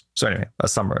it was. So anyway, a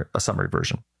summary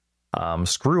version.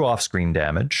 Screw off screen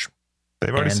damage.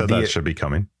 They've already said that should be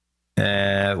coming.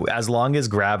 As long as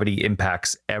gravity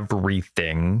impacts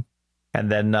everything.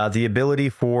 And then the ability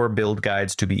for build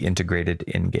guides to be integrated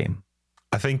in game.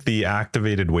 I think the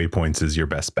activated waypoints is your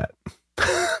best bet.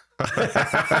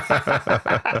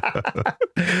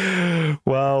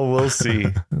 Well, we'll see.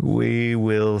 We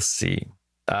will see.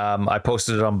 I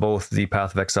posted it on both the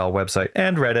Path of Exile website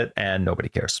and Reddit, and nobody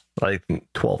cares. Like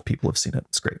 12 people have seen it.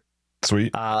 It's great.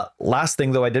 Sweet. Last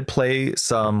thing, though, I did play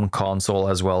some console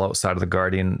as well outside of the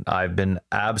Guardian. I've been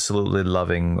absolutely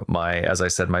loving as I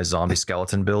said, my zombie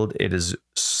skeleton build. It's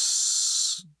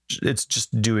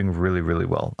just doing really, really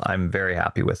well. I'm very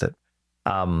happy with it.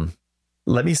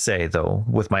 Let me say, though,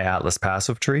 with my Atlas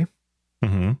passive tree,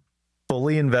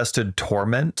 fully invested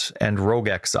Torment and Rogue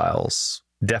Exiles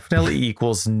definitely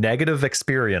equals negative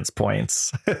experience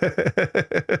points.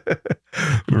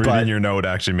 Reading your note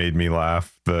actually made me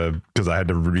laugh because I had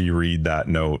to reread that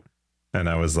note, and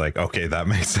I was like, okay, that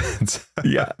makes sense.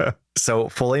 Yeah. So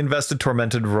fully invested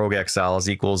Tormented Rogue Exiles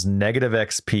equals negative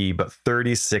XP, but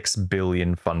 36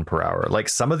 billion fun per hour. Like,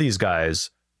 some of these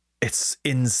guys it's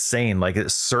insane. Like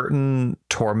certain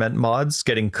torment mods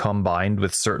getting combined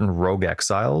with certain rogue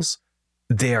exiles,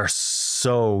 they are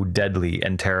so deadly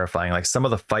and terrifying. Like some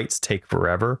of the fights take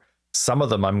forever. Some of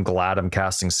them I'm glad I'm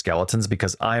casting skeletons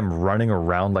because I'm running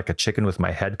around like a chicken with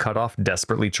my head cut off,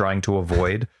 desperately trying to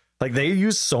avoid. Like they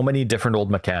use so many different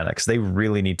old mechanics. They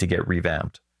really need to get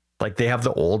revamped. Like they have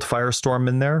the old Firestorm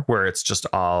in there where it's just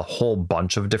a whole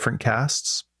bunch of different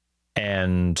casts.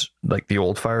 And like the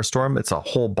old Firestorm, it's a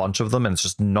whole bunch of them and it's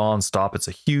just nonstop. It's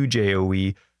a huge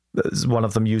AoE. One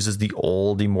of them uses the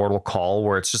old Immortal Call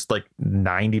where it's just like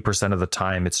 90% of the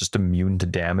time it's just immune to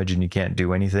damage and you can't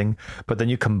do anything. But then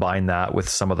you combine that with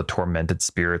some of the Tormented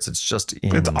Spirits. It's just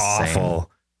insane. It's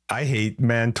awful. I hate,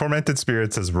 man, Tormented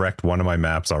Spirits has wrecked one of my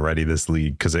maps already this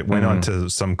league because it went on to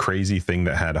some crazy thing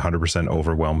that had 100%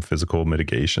 overwhelm physical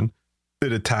mitigation.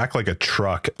 It attacked like a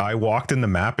truck. I walked in the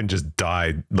map and just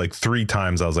died like 3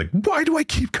 times. I was like, why do I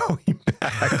keep going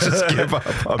back? Just give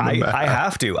up on the map. I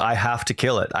have to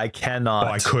kill it. I cannot.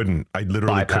 I couldn't. I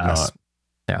literally could not.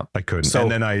 Yeah, I couldn't. So,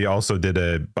 and then I also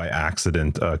did by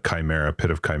accident, a Chimera, Pit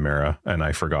of Chimera, and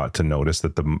I forgot to notice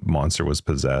that the monster was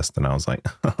possessed. And I was like,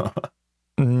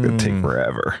 it'll take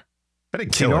forever. I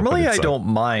didn't kill normally I don't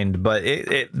mind, but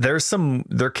there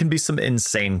can be some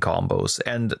insane combos,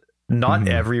 and not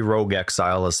every rogue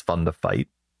exile is fun to fight.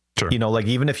 Sure. You know, like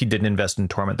even if you didn't invest in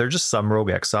Torment, there's just some rogue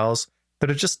exiles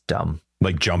that are just dumb.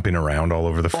 Like jumping around all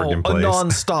over the friggin' place.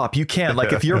 Non-stop. You can't.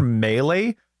 Like if you're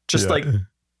melee, just like,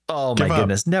 oh my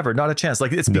goodness, never, not a chance.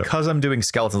 Like it's because I'm doing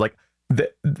skeletons. Like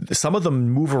some of them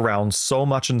move around so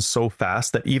much and so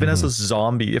fast that even as a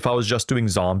zombie, if I was just doing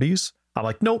zombies, I'm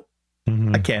like, nope,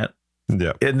 I can't.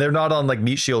 Yeah. And they're not on like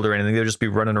meat shield or anything. They'll just be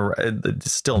running around.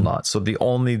 It's still not. So the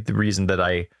only reason that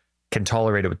I can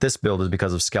tolerate it with this build is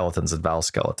because of skeletons and Val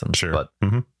skeletons. Sure. But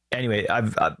anyway,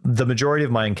 the majority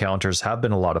of my encounters have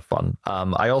been a lot of fun.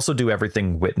 I also do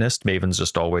everything witnessed. Maven's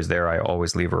just always there. I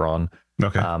always leave her on.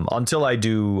 Okay. Until I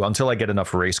get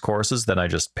enough race courses, then I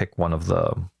just pick one of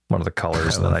the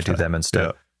colors and then I do them instead.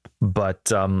 Yeah.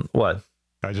 But what?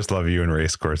 I just love you in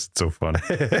race course. It's so fun.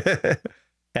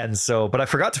 And so, but I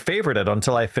forgot to favorite it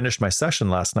until I finished my session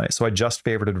last night. So I just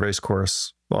favorited race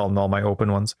course, well, in all my open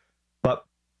ones. But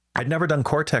I'd never done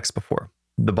Cortex before,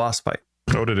 the boss fight.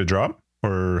 Oh, did it drop?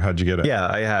 Or how'd you get it? Yeah,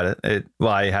 I had it.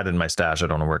 I had it in my stash. I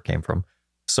don't know where it came from.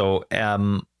 So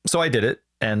I did it.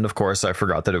 And of course, I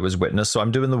forgot that it was Witness. So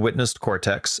I'm doing the Witnessed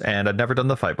Cortex, and I'd never done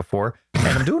the fight before.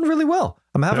 And I'm doing really well.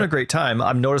 I'm having a great time.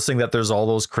 I'm noticing that there's all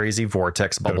those crazy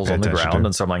vortex bubbles on the ground.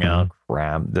 And so I'm like, oh,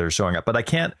 crap, they're showing up. But I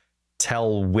can't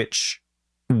tell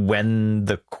when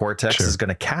the Cortex is going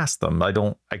to cast them. I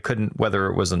couldn't, whether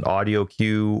it was an audio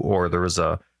cue or there was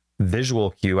a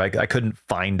visual cue, I couldn't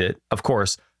find it. Of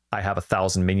course, I have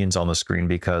 1,000 minions on the screen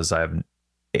because I have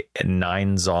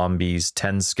 9 zombies,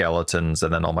 10 skeletons,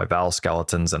 and then all my Val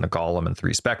skeletons and a golem and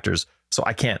 3 specters. So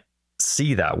I can't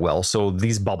see that well. So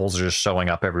these bubbles are just showing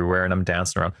up everywhere and I'm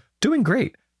dancing around, doing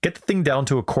great. Get the thing down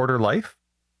to a quarter life.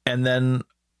 And then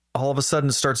all of a sudden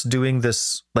it starts doing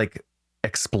this like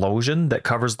explosion that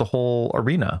covers the whole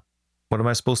arena. What am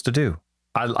I supposed to do?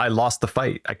 I lost the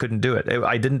fight. I couldn't do it.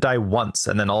 I didn't die once.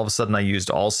 And then all of a sudden I used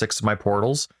all 6 of my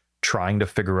portals trying to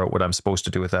figure out what I'm supposed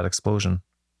to do with that explosion.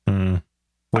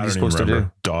 What are you supposed to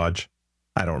do? Dodge.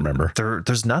 I don't remember.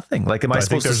 There's nothing. Like, am I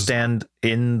supposed to stand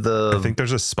in the I think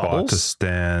there's a spot to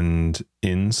stand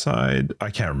inside. I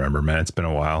can't remember, man. It's been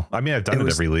a while. I mean, I've done it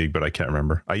every league, but I can't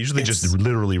remember. I usually just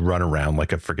literally run around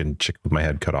like a freaking chick with my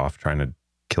head cut off trying to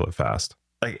kill it fast.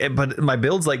 Like, but my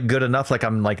build's like good enough. Like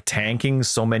I'm like tanking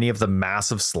so many of the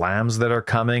massive slams that are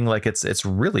coming. Like it's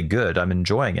really good. I'm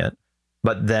enjoying it.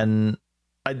 But then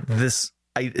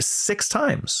 6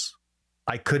 times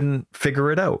I couldn't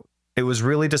figure it out. It was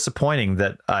really disappointing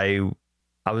that I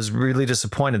was really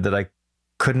disappointed that I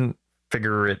couldn't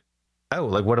figure it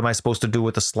out. Like, what am I supposed to do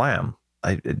with the slam?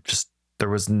 There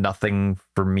was nothing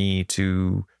for me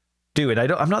to do it.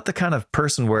 I'm not the kind of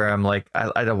person where I'm like,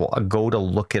 I don't go to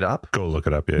look it up. Go look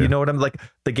it up. Yeah. You know what I'm like?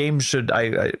 The game should,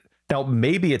 now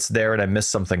maybe it's there and I missed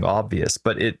something obvious,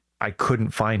 but I couldn't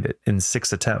find it in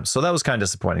 6 attempts. So that was kind of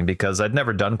disappointing because I'd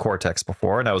never done Cortex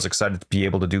before and I was excited to be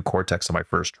able to do Cortex on my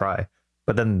first try.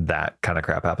 But then that kind of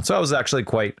crap happened. So I was actually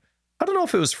I don't know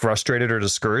if it was frustrated or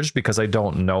discouraged because I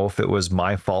don't know if it was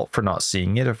my fault for not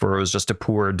seeing it, if it was just a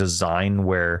poor design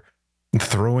where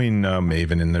throwing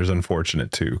Maven in there's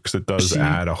unfortunate too, because it does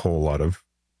add a whole lot of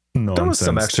nonsense. There was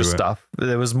some extra stuff.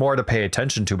 There was more to pay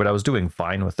attention to, but I was doing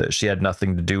fine with it. She had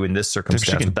nothing to do in this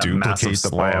circumstance. She can with that duplicate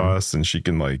the boss, and she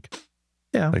can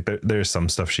there's some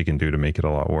stuff she can do to make it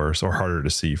a lot worse or harder to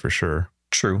see for sure.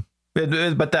 True.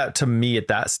 But that, to me, at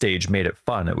that stage made it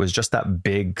fun. It was just that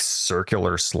big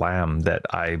circular slam that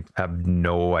I have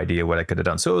no idea what I could have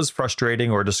done. So it was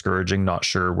frustrating or discouraging. Not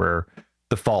sure where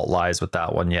the fault lies with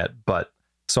that one yet. But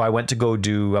so I went to go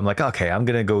do, I'm like, okay, I'm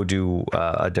going to go do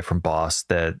a different boss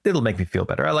that it'll make me feel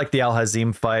better. I like the Al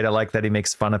Hazim fight. I like that he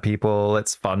makes fun of people.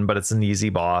 It's fun, but it's an easy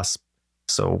boss.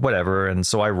 So whatever. And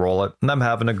so I roll it and I'm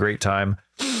having a great time.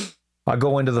 I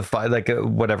go into the fight, like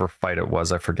whatever fight it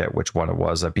was. I forget which one it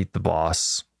was. I beat the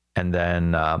boss, and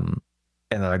then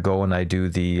I go and I do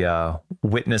the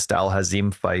witnessed Al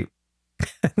Hazim fight,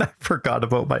 and I forgot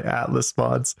about my Atlas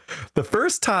mods. The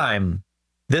first time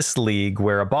this league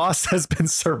where a boss has been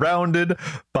surrounded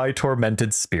by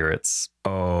tormented spirits.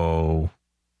 Oh,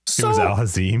 so, it was Al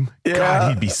Hazim. Yeah, God,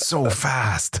 he'd be so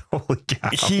fast. Holy cow!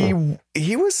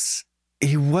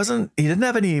 He didn't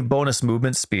have any bonus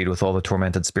movement speed with all the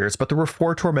tormented spirits, but there were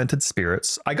 4 tormented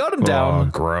spirits. I got him down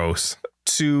gross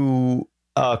to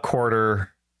a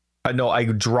quarter. I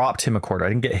dropped him a quarter. I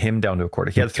didn't get him down to a quarter.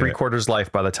 He had 3/4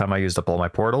 life by the time I used up all my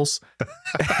portals.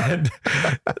 And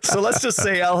so let's just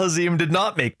say Al Hazim did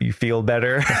not make me feel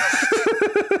better.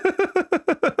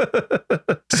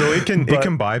 So it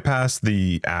can bypass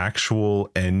the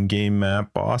actual end game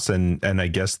map boss, and I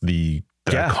guess the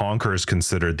Conquer is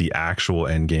considered the actual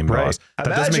end game boss. That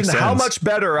does make sense. How much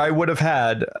better I would have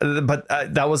had, but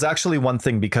that was actually one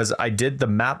thing, because the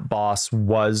map boss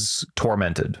was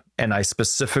tormented, and I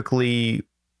specifically,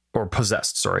 or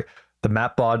possessed, sorry. The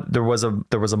map mod, there was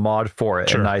a mod for it,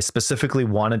 sure. And I specifically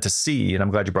wanted to see, and I'm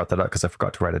glad you brought that up because I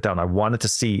forgot to write it down. I wanted to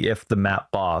see if the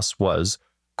map boss was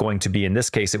going to be, in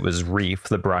this case, it was Reef,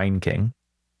 the Brine King,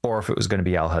 or if it was going to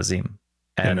be Al Hazim.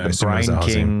 And the Brine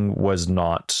King was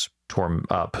not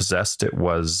possessed. It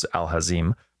was Al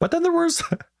Hazim, but then there was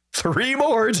 3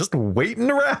 more just waiting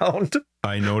around.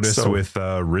 I noticed with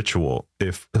ritual,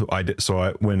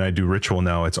 when I do ritual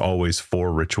now, it's always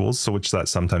 4 rituals, so which that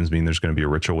sometimes means there's going to be a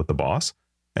ritual with the boss.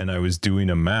 And I was doing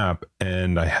a map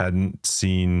and I hadn't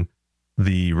seen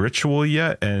the ritual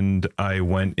yet, and I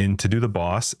went in to do the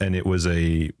boss, and it was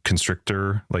a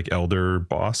constrictor, like elder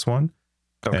boss one.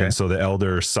 Okay. And so the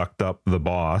elder sucked up the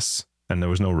boss and there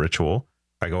was no ritual.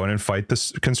 I go in and fight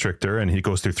this constrictor, and he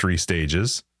goes through 3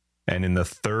 stages. And in the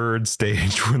 3rd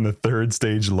stage, when the 3rd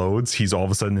stage loads, he's all of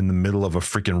a sudden in the middle of a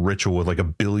freaking ritual with like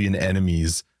 1 billion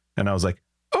enemies. And I was like,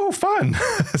 oh, fun.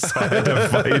 So I had to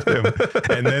fight him.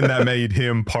 And then that made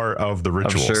him part of the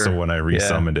ritual. Sure. So when I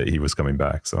resummoned it, he was coming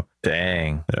back. So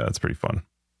dang. Yeah, it's pretty fun.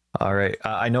 All right.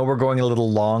 I know we're going a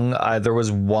little long. There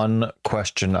was one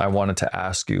question I wanted to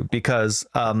ask you because,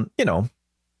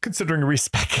 considering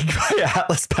respecking my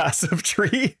Atlas passive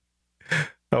tree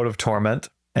out of Torment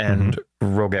and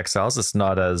Rogue Exiles, it's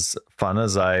not as fun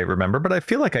as I remember, but I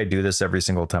feel like I do this every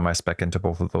single time I spec into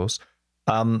both of those.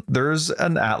 There's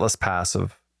an Atlas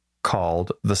passive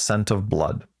called the Scent of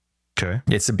Blood. Okay.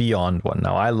 It's a Beyond one.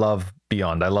 Now, I love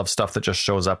Beyond. I love stuff that just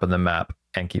shows up in the map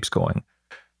and keeps going.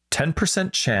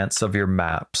 10% chance of your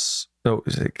maps.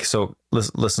 So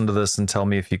listen to this and tell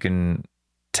me if you can.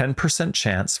 10%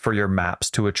 chance for your maps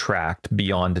to attract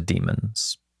Beyond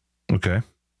demons. Okay.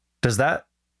 Does that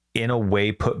in a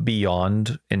way put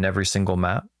Beyond in every single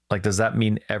map? Like, does that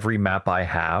mean every map I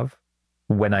have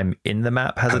when I'm in the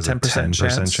map has a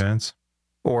 10% chance?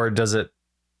 Or does it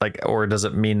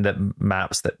mean that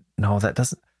maps that, no, that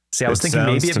doesn't. See, I was thinking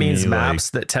maybe it means maps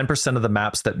that 10% of the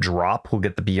maps that drop will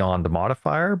get the Beyond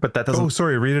modifier, but that doesn't. Oh,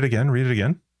 sorry. Read it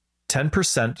again.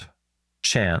 10%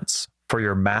 chance for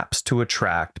your maps to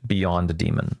attract Beyond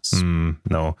demons.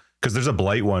 No, because there's a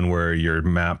blight one where your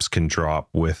maps can drop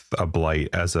with a blight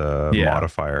as a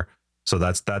modifier. So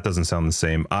that doesn't sound the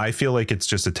same. I feel like it's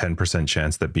just a 10%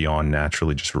 chance that Beyond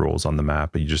naturally just rolls on the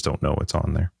map, but you just don't know it's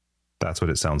on there. That's what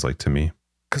it sounds like to me.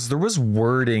 Because there was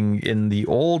wording in the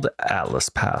old Atlas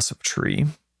passive tree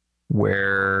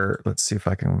where, let's see if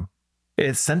I can.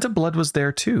 Scent of Blood was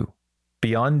there too.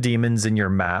 Beyond demons in your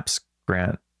maps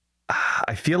grant.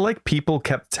 I feel like people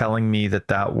kept telling me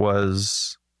that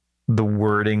was the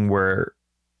wording where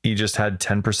you just had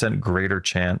 10% greater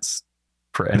chance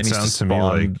for enemies to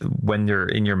spawn when you're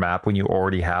in your map when you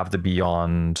already have the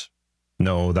Beyond.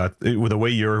 No, the way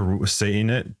you're saying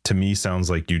it to me sounds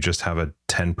like you just have a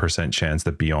 10% chance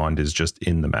that Beyond is just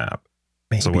in the map.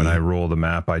 Maybe. So when I roll the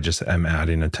map, I just am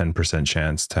adding a 10%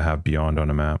 chance to have Beyond on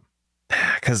a map.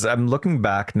 Because I'm looking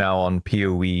back now on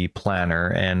PoE Planner,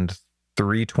 and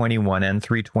 321 and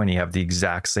 320 have the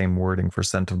exact same wording for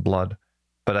Scent of Blood.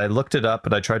 But I looked it up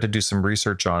and I tried to do some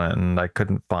research on it and I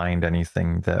couldn't find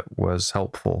anything that was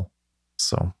helpful.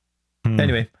 So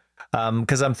anyway,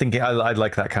 because I'm thinking I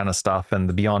like that kind of stuff, and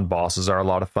the Beyond bosses are a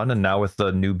lot of fun. And now with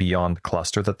the new Beyond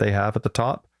cluster that they have at the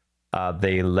top,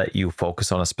 they let you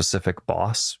focus on a specific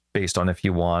boss based on if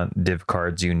you want div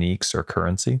cards, uniques, or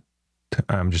currency.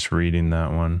 I'm just reading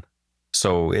that one.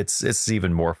 So it's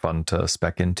even more fun to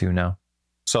spec into now.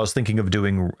 So I was thinking of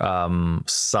doing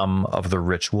some of the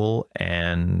ritual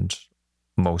and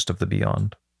most of the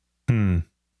beyond.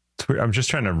 It's weird. I'm just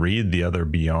trying to read the other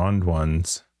beyond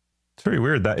ones. It's very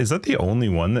weird. Is that the only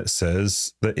one that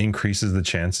says that increases the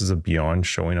chances of beyond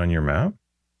showing on your map?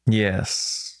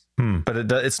 Yes.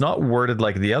 But it's not worded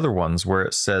like the other ones where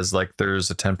it says like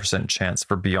there's a 10% chance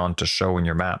for beyond to show in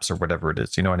your maps or whatever it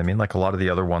is. You know what I mean? Like a lot of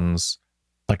the other ones,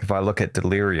 like if I look at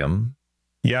Delirium,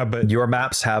 yeah, but your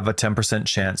maps have a 10%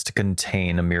 chance to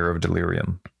contain a Mirror of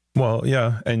Delirium. Well,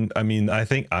 yeah, and I mean, I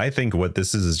think what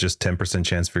this is just 10%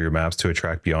 chance for your maps to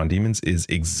attract beyond demons is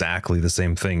exactly the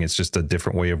same thing. It's just a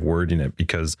different way of wording it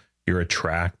because you're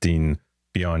attracting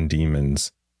beyond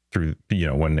demons through,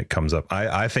 when it comes up.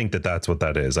 I think that's what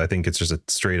that is. I think it's just a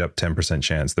straight up 10%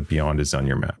 chance that beyond is on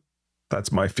your map. That's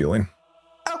my feeling.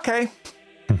 Okay.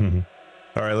 All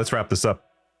right, let's wrap this up.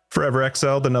 Forever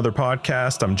Exiled, another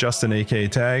podcast. I'm Justin, aka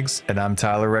Tags. And I'm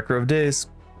Tyler, Wrecker of Days.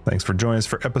 Thanks for joining us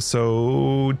for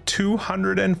episode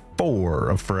 204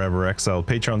 of Forever Exiled.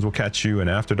 Patrons will catch you in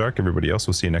After Dark. Everybody else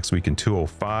will see you next week in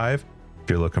 205. If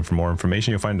you're looking for more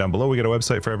information, you'll find down below. We got a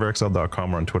website,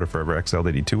 foreverexiled.com. We're on Twitter,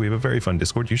 foreverexiled82. We have a very fun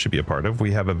Discord you should be a part of.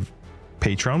 We have a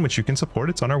Patreon, which you can support.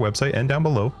 It's on our website and down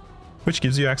below, which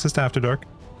gives you access to After Dark.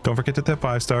 Don't forget to tip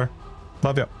 5-star.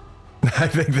 Love ya. I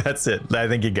think that's it. I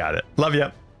think you got it. Love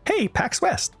ya. Hey, PAX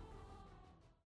West.